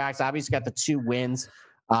Fazio tracks. Obviously got the 2 wins.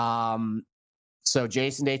 So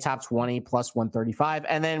Jason Day top 20 plus 135,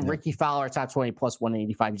 and then Ricky Fowler top 20 plus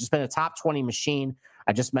 185. He's just been a top 20 machine.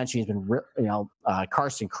 I just mentioned he's been,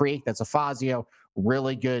 Carson Creek. That's a Fazio.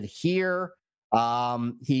 Really good here.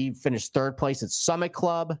 He finished 3rd place at Summit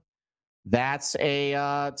Club. That's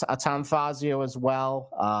a Tom Fazio as well.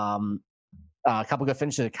 A couple good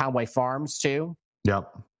finishes at Conway Farms too.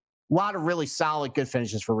 Yep. A lot of really solid good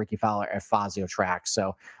finishes for Ricky Fowler at Fazio tracks.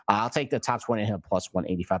 So I'll take the top 20 him plus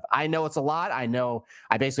 185. I know it's a lot. I know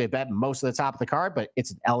I basically bet most of the top of the card, but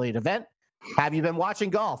it's an Elliott event. Have you been watching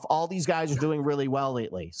golf? All these guys are doing really well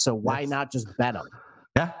lately. So why not just bet them?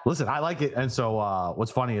 Yeah, listen, I like it. And so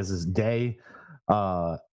what's funny is Day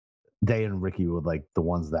and Ricky were like the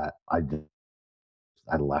ones that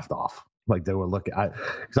I left off. Like they were looking,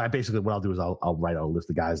 because I basically what I'll do is I'll write out a list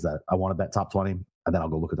of guys that I want to bet top 20, and then I'll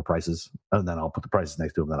go look at the prices, and then I'll put the prices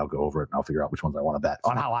next to them, then I'll go over it, and I'll figure out which ones I want to bet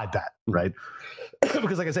on how I bet, right?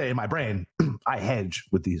 Because like I say, in my brain, I hedge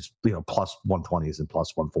with these plus 120s and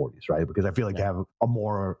plus 140s, right? Because I feel like they have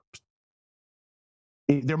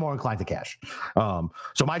they're more inclined to cash.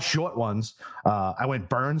 So my short ones, I went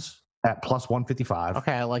Burns at plus 155.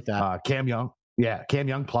 Okay, I like that. Cam Young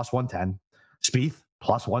plus 110. Spieth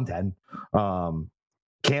plus 110.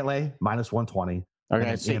 Cantlay minus 120.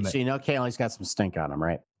 Okay, so Cantlay's got some stink on him,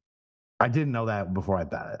 right? I didn't know that before I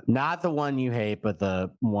bet it. Not the one you hate, but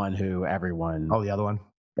the one who everyone. Oh, the other one.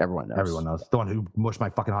 Everyone knows. Everyone knows. The one who mushed my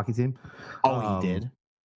fucking hockey team. Oh, he did.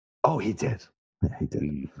 Oh, he did. Yeah, he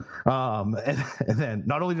did. And then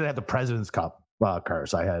not only did I have the President's Cup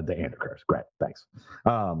curse, I had the Andrew curse. Great, thanks.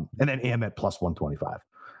 And then AM at plus 125.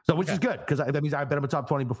 So, which is good because that means I bet him a top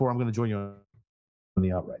 20 before I'm going to join you on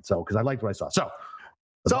the outright. So, because I liked what I saw. So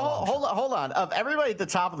hold on. Of everybody at the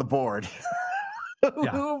top of the board, I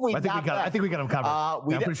think we got him covered.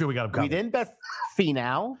 I'm pretty sure we got him covered. We didn't bet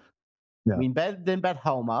Finau. Yeah. We didn't bet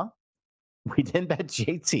Homa. We didn't bet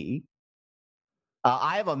JT.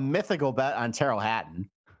 I have a mythical bet on Terrell Hatton.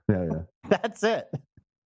 Yeah. That's it.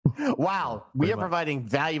 Wow. We are providing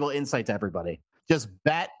valuable insight to everybody. Just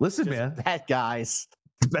bet. Listen, man. Bet, guys.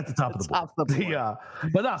 Bet the top of the board. Yeah.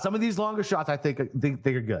 But no, some of these longer shots I think are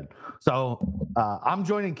good. So I'm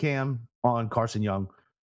joining Cam on Carson Young.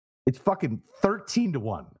 It's fucking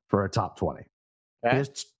 13-1 for a top 20. Okay.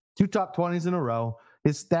 There's 2 top 20s in a row.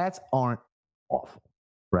 His stats aren't awful,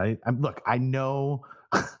 right? Look, I know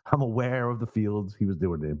I'm aware of the fields he was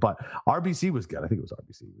doing it, but RBC was good. I think it was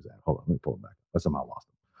RBC he was at. Hold on, let me pull him back. I somehow lost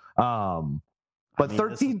him. But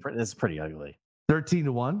 13. This is pretty ugly.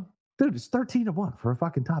 13-1, dude. It's 13-1 for a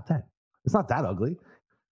fucking top 10. It's not that ugly,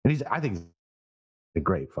 and I think he's a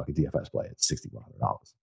great fucking DFS play at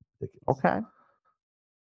 $6,100. Ridiculous.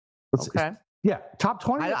 Okay. Yeah, top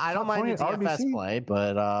 20. I don't mind the DFS play,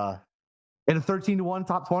 but in a 13-1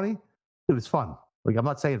 top 20, dude, it's fun. Like I'm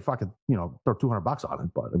not saying fucking throw $200 on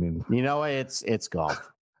it, but I mean, it's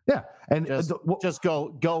golf. Yeah, and just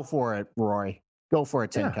go for it, Roy. Go for a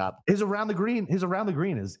 10 cup. His around the green is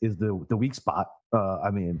the weak spot. I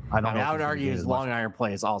would argue his long iron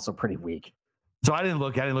play is also pretty weak. So I didn't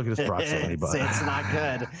look at his strokes. It's not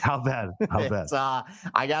good. How bad?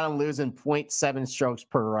 I got him losing 0.7 strokes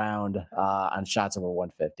per round on shots over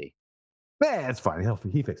 150. Man, it's fine.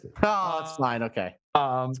 He fixed it. Oh, it's fine. Okay.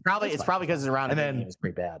 It's probably because his around game is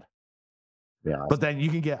pretty bad. Yeah. But then you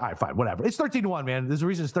can get all right, fine, whatever. It's 13-1, man. There's a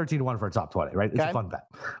reason it's 13-1 for a top 20, right? It's a fun bet.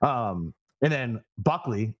 And then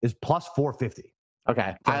Buckley is plus 450.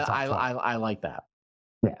 Okay. I like that.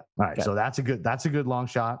 Yeah. All right. Okay. So that's a good long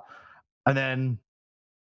shot. And then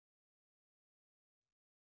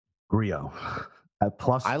Grillo at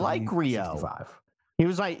plus. I like Grillo. He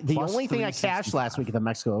was like the only thing I cashed last week at the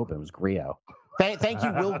Mexico Open was Grillo. Thank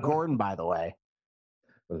you, Will Gordon, by the way.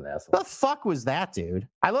 What an asshole. The fuck was that, dude?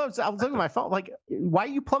 I was looking at my phone like, why are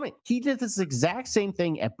you plumbing? He did this exact same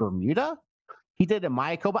thing at Bermuda. He did at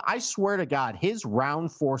Mayakoba. I swear to God, his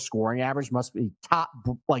round 4 scoring average must be top,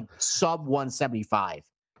 like sub 175.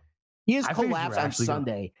 He has collapsed on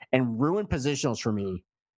Sunday and ruined positionals for me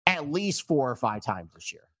at least 4 or 5 times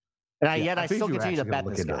this year. And I still continue to bet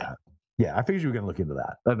this guy. That. Yeah, I figured you were going to look into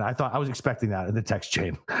that. And I was expecting that in the text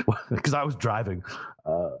chain because I was driving. I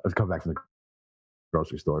was coming back from the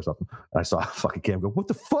grocery store or something. And I saw fucking Cam go, "What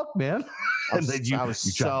the fuck, man?" And then you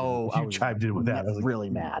chimed in with that. I was really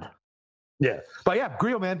mad. Yeah. But yeah,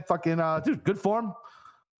 Grillo, man, fucking dude, good form.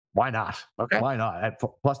 Why not? Okay. Why not? At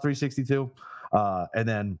plus 362. And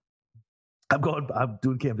then I'm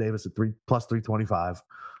doing Cam Davis at plus 325.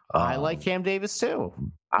 I like Cam Davis too.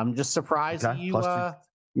 I'm just surprised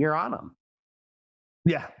you're on him.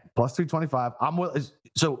 Yeah, plus 325.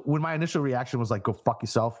 So when my initial reaction was like, go fuck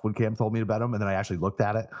yourself when Cam told me to bet him, and then I actually looked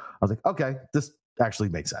at it, I was like, okay, this actually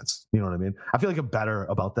makes sense. You know what I mean? I feel like I'm better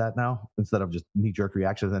about that now instead of just knee-jerk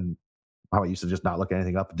reaction than how I used to just not look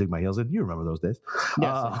anything up and dig my heels in. You remember those days.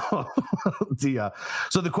 Yes.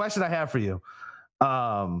 So the question I have for you,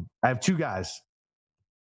 I have 2 guys,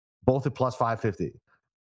 both at plus 550.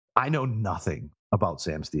 I know nothing about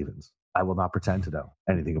Sam Stevens. I will not pretend to know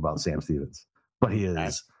anything about Sam Stevens, but he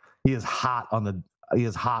is hot on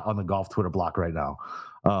the golf Twitter block right now.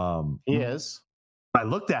 He is. I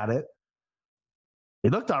looked at it.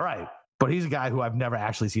 It looked all right, but he's a guy who I've never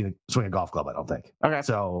actually seen swing a golf club. I don't think. Okay.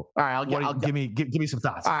 So all right, give me some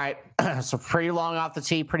thoughts. All right. So pretty long off the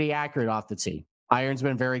tee, pretty accurate off the tee. Iron's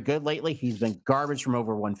been very good lately. He's been garbage from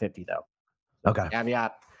over 150 though. Okay.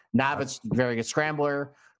 Caveat. Navit's very good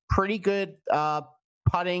scrambler. Pretty good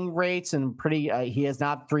putting rates and he has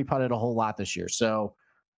not 3-putted a whole lot this year. So,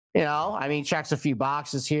 checks a few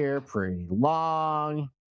boxes here. Pretty long.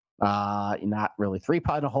 Not really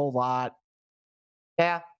 3-putting a whole lot.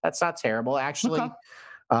 Yeah, that's not terrible. Actually,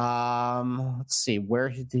 let's see. Where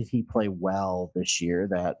did he play well this year?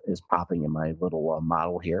 That is popping in my little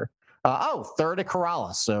model here. Third at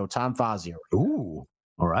Corrales. So Tom Fazio. Ooh,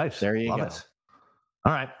 all right. There you Love go. It.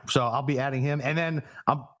 All right, so I'll be adding him, and then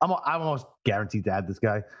I'm almost guaranteed to add this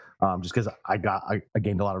guy, just because I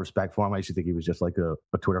gained a lot of respect for him. I used to think he was just like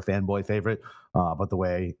a Twitter fanboy favorite, but the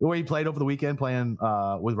way he played over the weekend, playing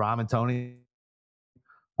with Rom and Tony,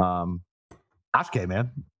 Ashke, man,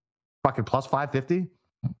 fucking plus 550.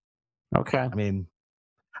 Okay. I mean,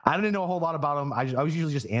 I didn't know a whole lot about him. I was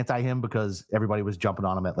usually just anti him because everybody was jumping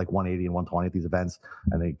on him at like 180 and 120 at these events,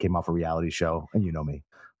 and they came off a reality show, and you know me.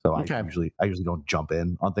 So I usually don't jump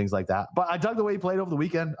in on things like that. But I dug the way he played over the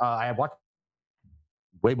weekend. I watched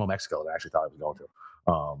way more Mexico than I actually thought I was going to.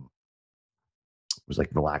 It was like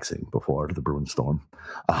relaxing before the Bruins storm.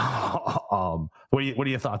 What are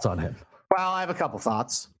your thoughts on him? Well, I have a couple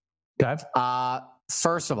thoughts. Okay.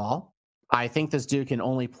 First of all, I think this dude can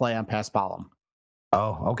only play on Paspalum.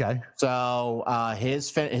 Oh, okay. So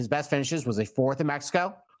his best finishes was a fourth in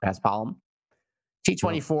Mexico, Paspalum.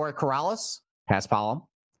 T24 at Corrales, Paspalum.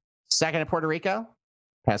 Second in Puerto Rico,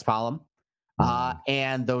 Paspalum.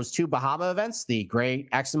 And those two Bahama events, the Great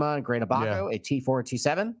Exima and Great Abaco, a T4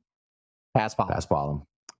 T7, Paspalum.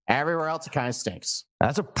 Everywhere else, it kind of stinks.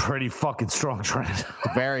 That's a pretty fucking strong trend.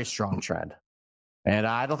 Very strong trend. And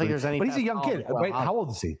I don't think there's any. But he's a young kid. Wait, how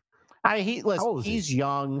old is he? I mean, he's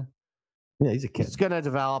young. Yeah, he's a kid. He's going to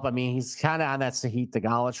develop. I mean, he's kind of on that Sahith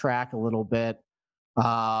Theegala track a little bit.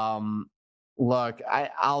 Look,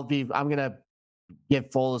 I'm going to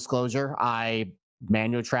give full disclosure. I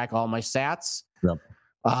manual track all my stats. Yep.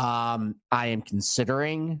 I am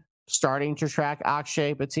considering starting to track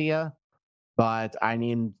Akshay Bhatia, but I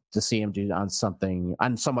need to see him do on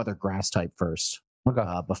some other grass type first. Okay.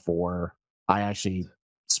 Before I actually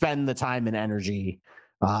spend the time and energy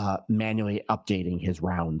manually updating his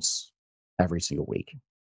rounds every single week.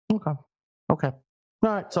 Okay. All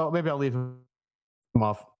right. So maybe I'll leave him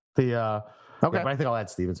off. Okay. Yeah, but I think I'll add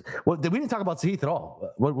Stevens. Well, we didn't talk about Sahith at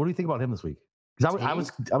all. What do you think about him this week? Because I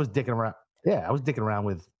was dicking around. Yeah, I was dicking around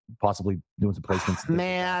with possibly doing some placements.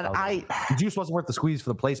 Man, the juice wasn't worth the squeeze for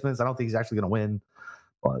the placements. I don't think he's actually going to win.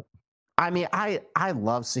 But I mean, I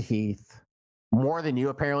love Sahith more than you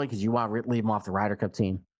apparently because you want to leave him off the Ryder Cup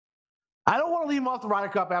team. I don't want to leave him off the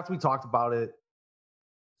Ryder Cup after we talked about it.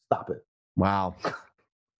 Stop it. Wow.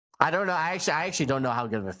 I don't know. I actually don't know how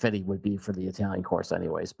good of a fit he would be for the Italian course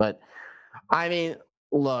anyways. But, I mean,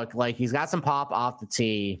 look, like he's got some pop off the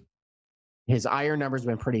tee. His iron numbers have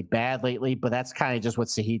been pretty bad lately, but that's kind of just what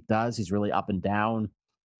Sahith does. He's really up and down.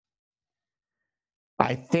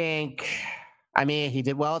 I mean, he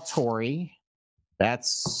did well at Torrey.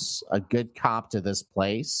 That's a good comp to this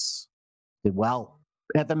place. Did well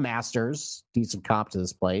at the Masters. Decent comp to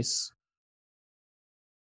this place.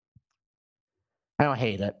 I don't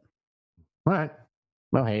hate it. All right.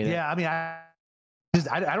 I don't hate it. Yeah, I mean,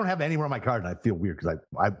 I don't have anywhere on my card, and I feel weird because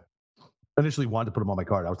I initially wanted to put him on my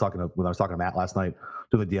card. When I was talking to Matt last night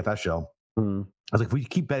doing the DFS show. I was like, if we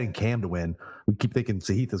keep betting Cam to win, we keep thinking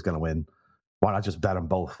Sahith is going to win. Why not just bet them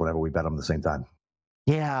both whenever we bet them at the same time?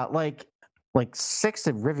 Yeah, like sixth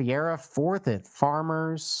at Riviera, fourth at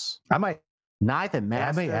Farmers. I might ninth at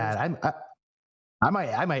Masters. I might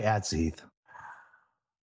add Sahith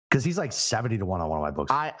because he's like 70 to 1 on one of my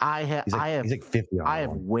books. He's like 50 on I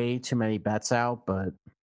have way too many bets out, but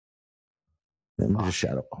maybe just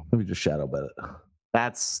shadow bet it.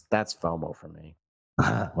 That's FOMO for me.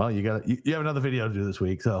 Well, you have another video to do this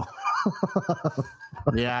week, so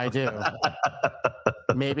yeah, I do.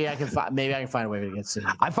 Maybe I can find a way to get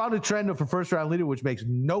Sahith. I found a trend for first round leader, which makes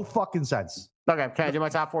no fucking sense. Okay, can I do my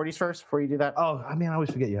top 40s first before you do that? Oh, I mean, I always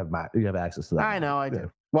forget you have access to that. I know, I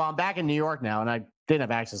do. Well, I'm back in New York now, and I didn't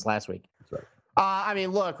have access last week. That's right. I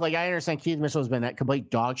mean, look, like I understand Keith Mitchell has been that complete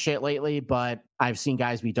dog shit lately, but I've seen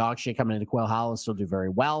guys be dog shit coming into Quail Hollow and still do very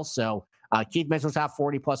well. So Keith Mitchell top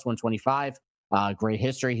 40 plus 125. Great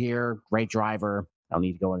history here, great driver. I don't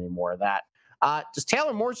need to go into any more of that. Just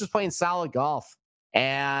Taylor Moore's just playing solid golf.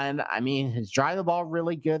 And I mean, his driving the ball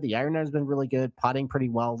really good. The iron has been really good, putting pretty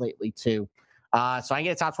well lately too. So I can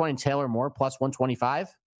get a top 20 in Taylor Moore plus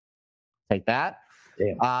 125. Take that.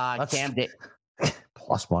 Damn. Cam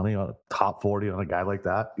plus money on a top 40 on a guy like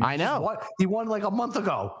that. I know. He won like a month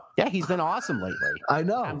ago. Yeah, he's been awesome lately. I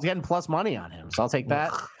know. I'm getting plus money on him, so I'll take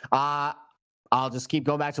that. I'll just keep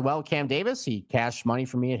going back to Cam Davis. He cashed money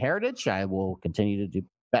for me at Heritage. I will continue to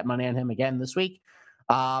bet money on him again this week.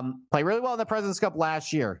 Played really well in the President's Cup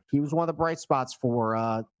last year. He was one of the bright spots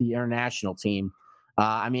for the international team.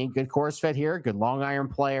 I mean, good course fit here. Good long iron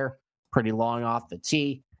player. Pretty long off the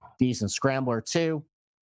tee. Decent scrambler too.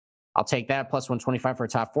 I'll take that plus 125 for a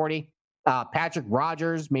top 40. Patrick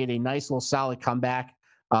Rogers made a nice little solid comeback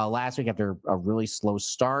last week after a really slow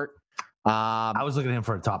start. I was looking at him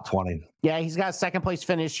for a top 20. Yeah, he's got a second place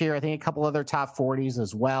finish here. I think a couple other top 40s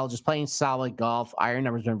as well. Just playing solid golf. Iron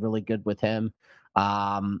number's been really good with him. So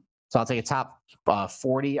I'll take a top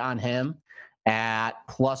 40 on him at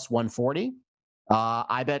plus 140.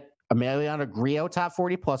 I bet Emiliano Grillo top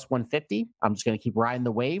 40 plus 150. I'm just going to keep riding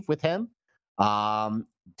the wave with him. A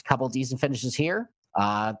couple decent finishes here.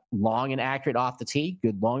 Long and accurate off the tee.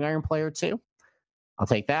 Good long iron player too. I'll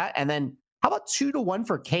take that. And then how about 2-1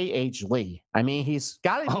 for KH Lee? I mean, he's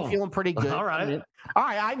got to be feeling pretty good. All right. All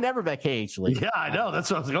right. I never bet KH Lee. Yeah, I know. That's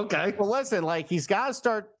what I was like, okay. Well, listen, like he's got to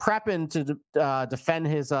start prepping to defend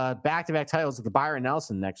his back-to-back titles with the Byron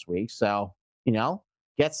Nelson next week. So,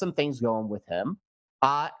 get some things going with him.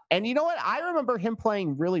 And you know what? I remember him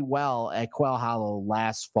playing really well at Quail Hollow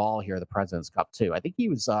last fall here, the President's Cup too. I think he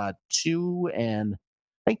was 2-1.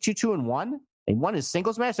 He won his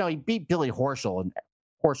singles match. Now he beat Billy Horschel, and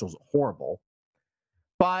Horschel's horrible.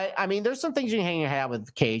 But I mean, there's some things you can hang your hat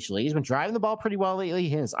with KH Lee. He's been driving the ball pretty well lately.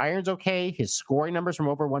 His iron's okay. His scoring numbers from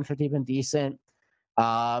over 150 have been decent.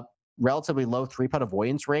 Relatively low 3-putt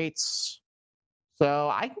avoidance rates.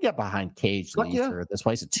 So I can get behind KH Lee for this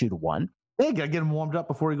place at 2-1. Yeah, you got to get him warmed up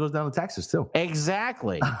before he goes down to Texas, too.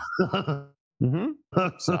 Exactly.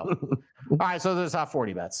 So, all right. So there's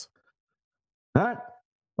 40 bets. All right.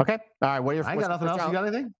 Okay. All right. What are your? I got nothing else. You got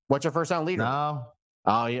anything? What's your first round leader? No.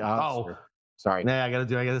 Oh yeah. Sorry. Yeah, I got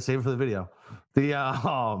to save it for the video. You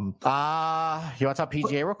want to talk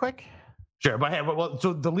PGA real quick? Sure. But hey,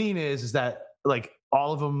 so the lean is that like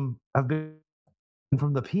all of them have been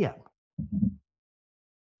from the PM.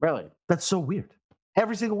 Really? That's so weird.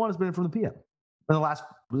 Every single one has been from the PM. In the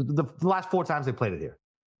last 4 times they played it here.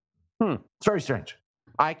 It's very strange.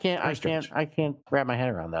 I can't wrap my head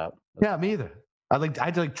around that. Yeah, me either. I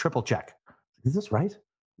had to triple check. Is this right? Is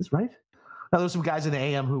this right? Now there's some guys in the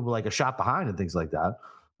AM who were like a shot behind and things like that.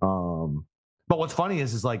 But what's funny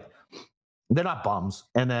is like they're not bums.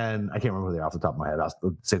 And then I can't remember who they are off the top of my head. I'll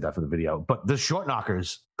save that for the video. But the short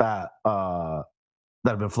knockers that have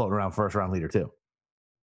been floating around first round leader too.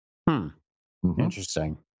 Mm-hmm.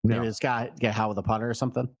 Interesting. Yeah. Maybe this guy get how with a putter or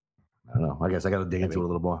something. I don't know. I guess I got to dig into it a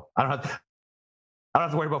little more. I don't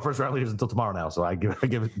have to worry about first round leaders until tomorrow now. So I give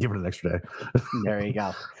it an extra day. There you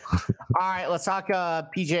go. All right, let's talk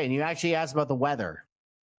PJ. And you actually asked about the weather.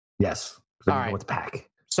 Yes. All right. What's pack?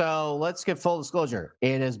 So let's get full disclosure.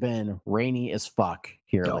 It has been rainy as fuck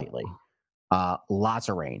here lately. Lots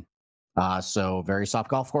of rain. So very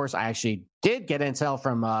soft golf course. I actually did get intel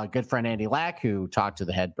from good friend Andy Lack, who talked to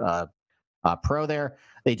the head pro there.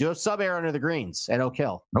 They do have sub-air under the greens at Oak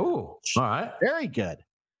Hill. Oh, all right. Very good.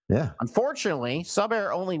 Yeah. Unfortunately,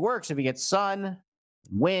 sub-air only works if you get sun,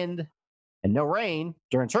 wind, and no rain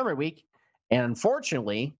during tournament week. And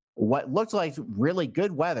unfortunately, what looked like really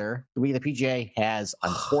good weather, the way the PGA has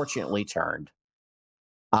unfortunately turned.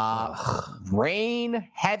 Rain,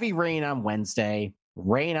 heavy rain on Wednesday,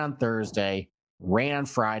 rain on Thursday, rain on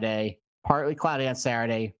Friday, partly cloudy on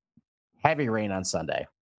Saturday, heavy rain on Sunday.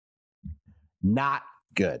 Not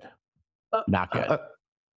good. Not good.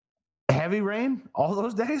 Heavy rain all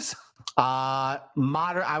those days?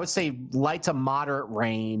 Moderate, I would say light to moderate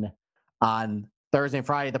rain on Thursday and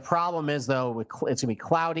Friday. The problem is, though, it's going to be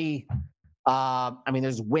cloudy. I mean,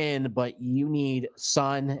 there's wind, but you need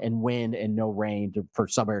sun and wind and no rain for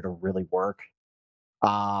sub-air to really work.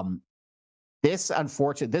 This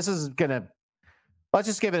is going to, let's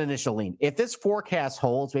just give it an initial lean. If this forecast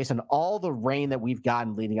holds based on all the rain that we've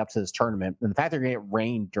gotten leading up to this tournament, and the fact they're going to get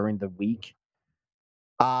rain during the week,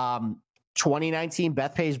 2019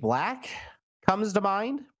 Bethpage Black comes to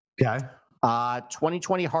mind. Okay.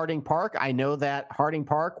 2020 Harding Park. I know that Harding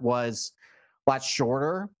Park was a lot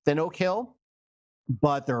shorter than Oak Hill,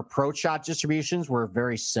 but their approach shot distributions were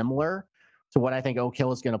very similar to what I think Oak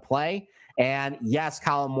Hill is going to play. And yes,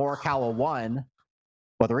 Colin Morikawa won,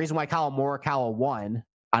 but the reason why Colin Morikawa won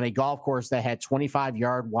on a golf course that had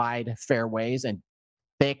 25-yard wide fairways and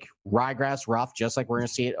thick ryegrass rough, just like we're going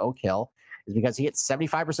to see at Oak Hill, is because he hit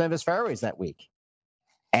 75% of his fairways that week.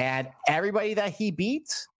 And everybody that he beat,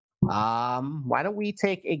 why don't we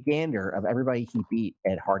take a gander of everybody he beat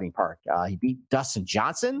at Harding Park? He beat Dustin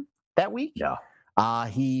Johnson that week. Yeah.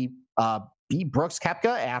 He beat Brooks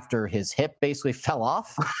Koepka after his hip basically fell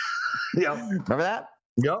off. Yeah. Remember that?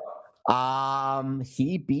 Yep.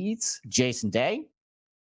 He beats Jason Day,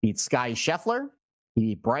 beat Scotty Scheffler, he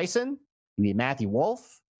beat Bryson, he beat Matthew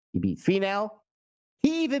Wolff, he beat Finau.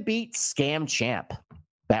 He even beat Scam Champ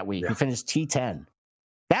that week. Yeah. He finished T10.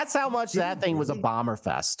 That's how much that thing was a bomber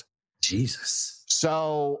fest. Jesus.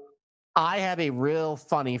 So I have a real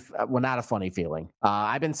funny, well, not a funny feeling.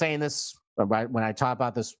 I've been saying this when I talk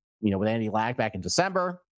about this, with Andy Lack back in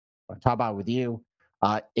December. I talk about it with you.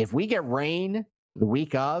 If we get rain the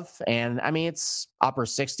week of, and I mean, it's upper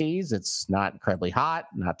 60s, it's not incredibly hot,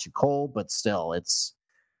 not too cold, but still, it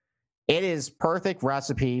is perfect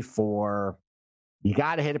recipe for, you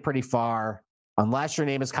got to hit it pretty far, unless your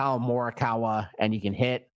name is Colin Morikawa and you can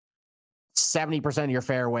hit 70% of your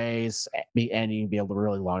fairways and you can be a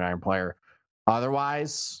really long iron player.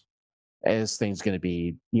 Otherwise, this thing's going to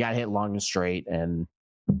be, you got to hit long and straight, and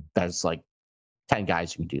there's like 10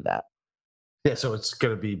 guys who can do that. Yeah, so it's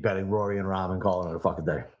going to be betting Rory and Rahm and calling it a fucking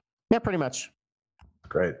day. Yeah, pretty much.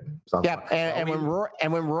 Great. Sounds yeah, and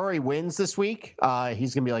when Rory wins this week,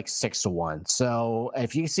 he's going to be like 6-1. So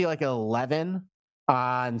if you see like 11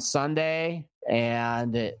 on Sunday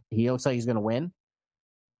and he looks like he's going to win,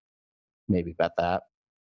 maybe bet that.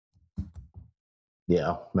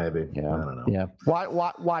 Yeah, maybe. Yeah, I don't know. Yeah,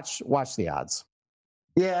 watch the odds.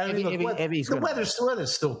 Yeah, I mean, the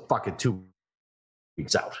weather's still fucking 2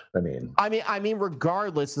 weeks out. I mean,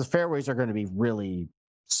 regardless, the fairways are going to be really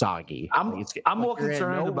soggy. I'm more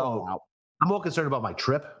concerned about my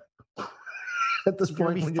trip at this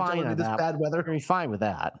point. When you're telling me this bad weather, you're gonna be fine with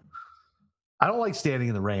that. I don't like standing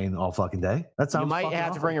in the rain all fucking day. That sounds. You might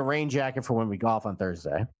have to bring a rain jacket for when we golf on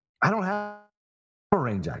Thursday. I don't have a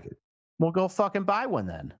rain jacket. We'll go fucking buy one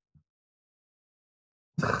then.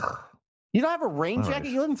 You don't have a rain jacket?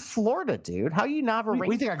 You live in Florida, dude. How do you not have a rain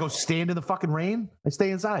jacket? You think I go stand in the fucking rain? I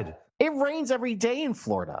stay inside. It rains every day in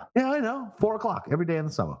Florida. Yeah, I know. 4:00 every day in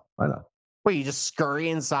the summer. I know. Wait, you just scurry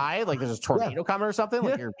inside like there's a tornado coming or something?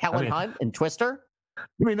 Like you're Helen Hunt and Twister? I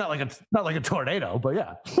mean, not like a tornado, but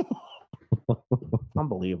yeah.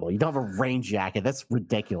 Unbelievable. You don't have a rain jacket. That's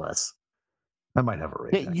ridiculous. I might have a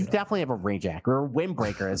rain jacket. You definitely have a rain jacket or a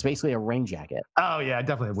windbreaker. It's basically a rain jacket. Oh, yeah, I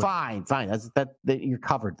definitely have. Fine. That you're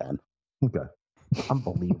covered then. Okay.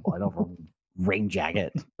 Unbelievable. I don't have a rain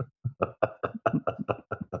jacket. All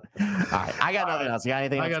right. I got nothing else. You got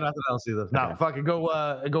anything else? I got nothing else either. No, fucking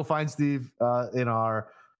go find Steve in our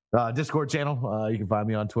Discord channel. You can find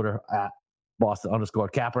me on Twitter at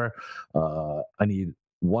Boston_Capper. I need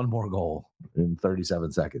one more goal in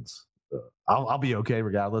 37 seconds. I'll be okay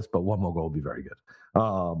regardless, but one more goal will be very good.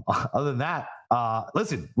 Other than that,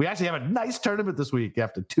 listen, we actually have a nice tournament this week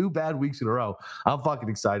after 2 bad weeks in a row. I'm fucking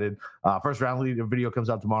excited. First round lead video comes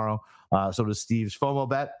out tomorrow. So does Steve's FOMO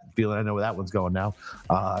bet. Feeling I know where that one's going now.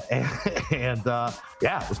 Yeah,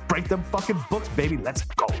 let's break them fucking books, baby. Let's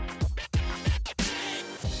go.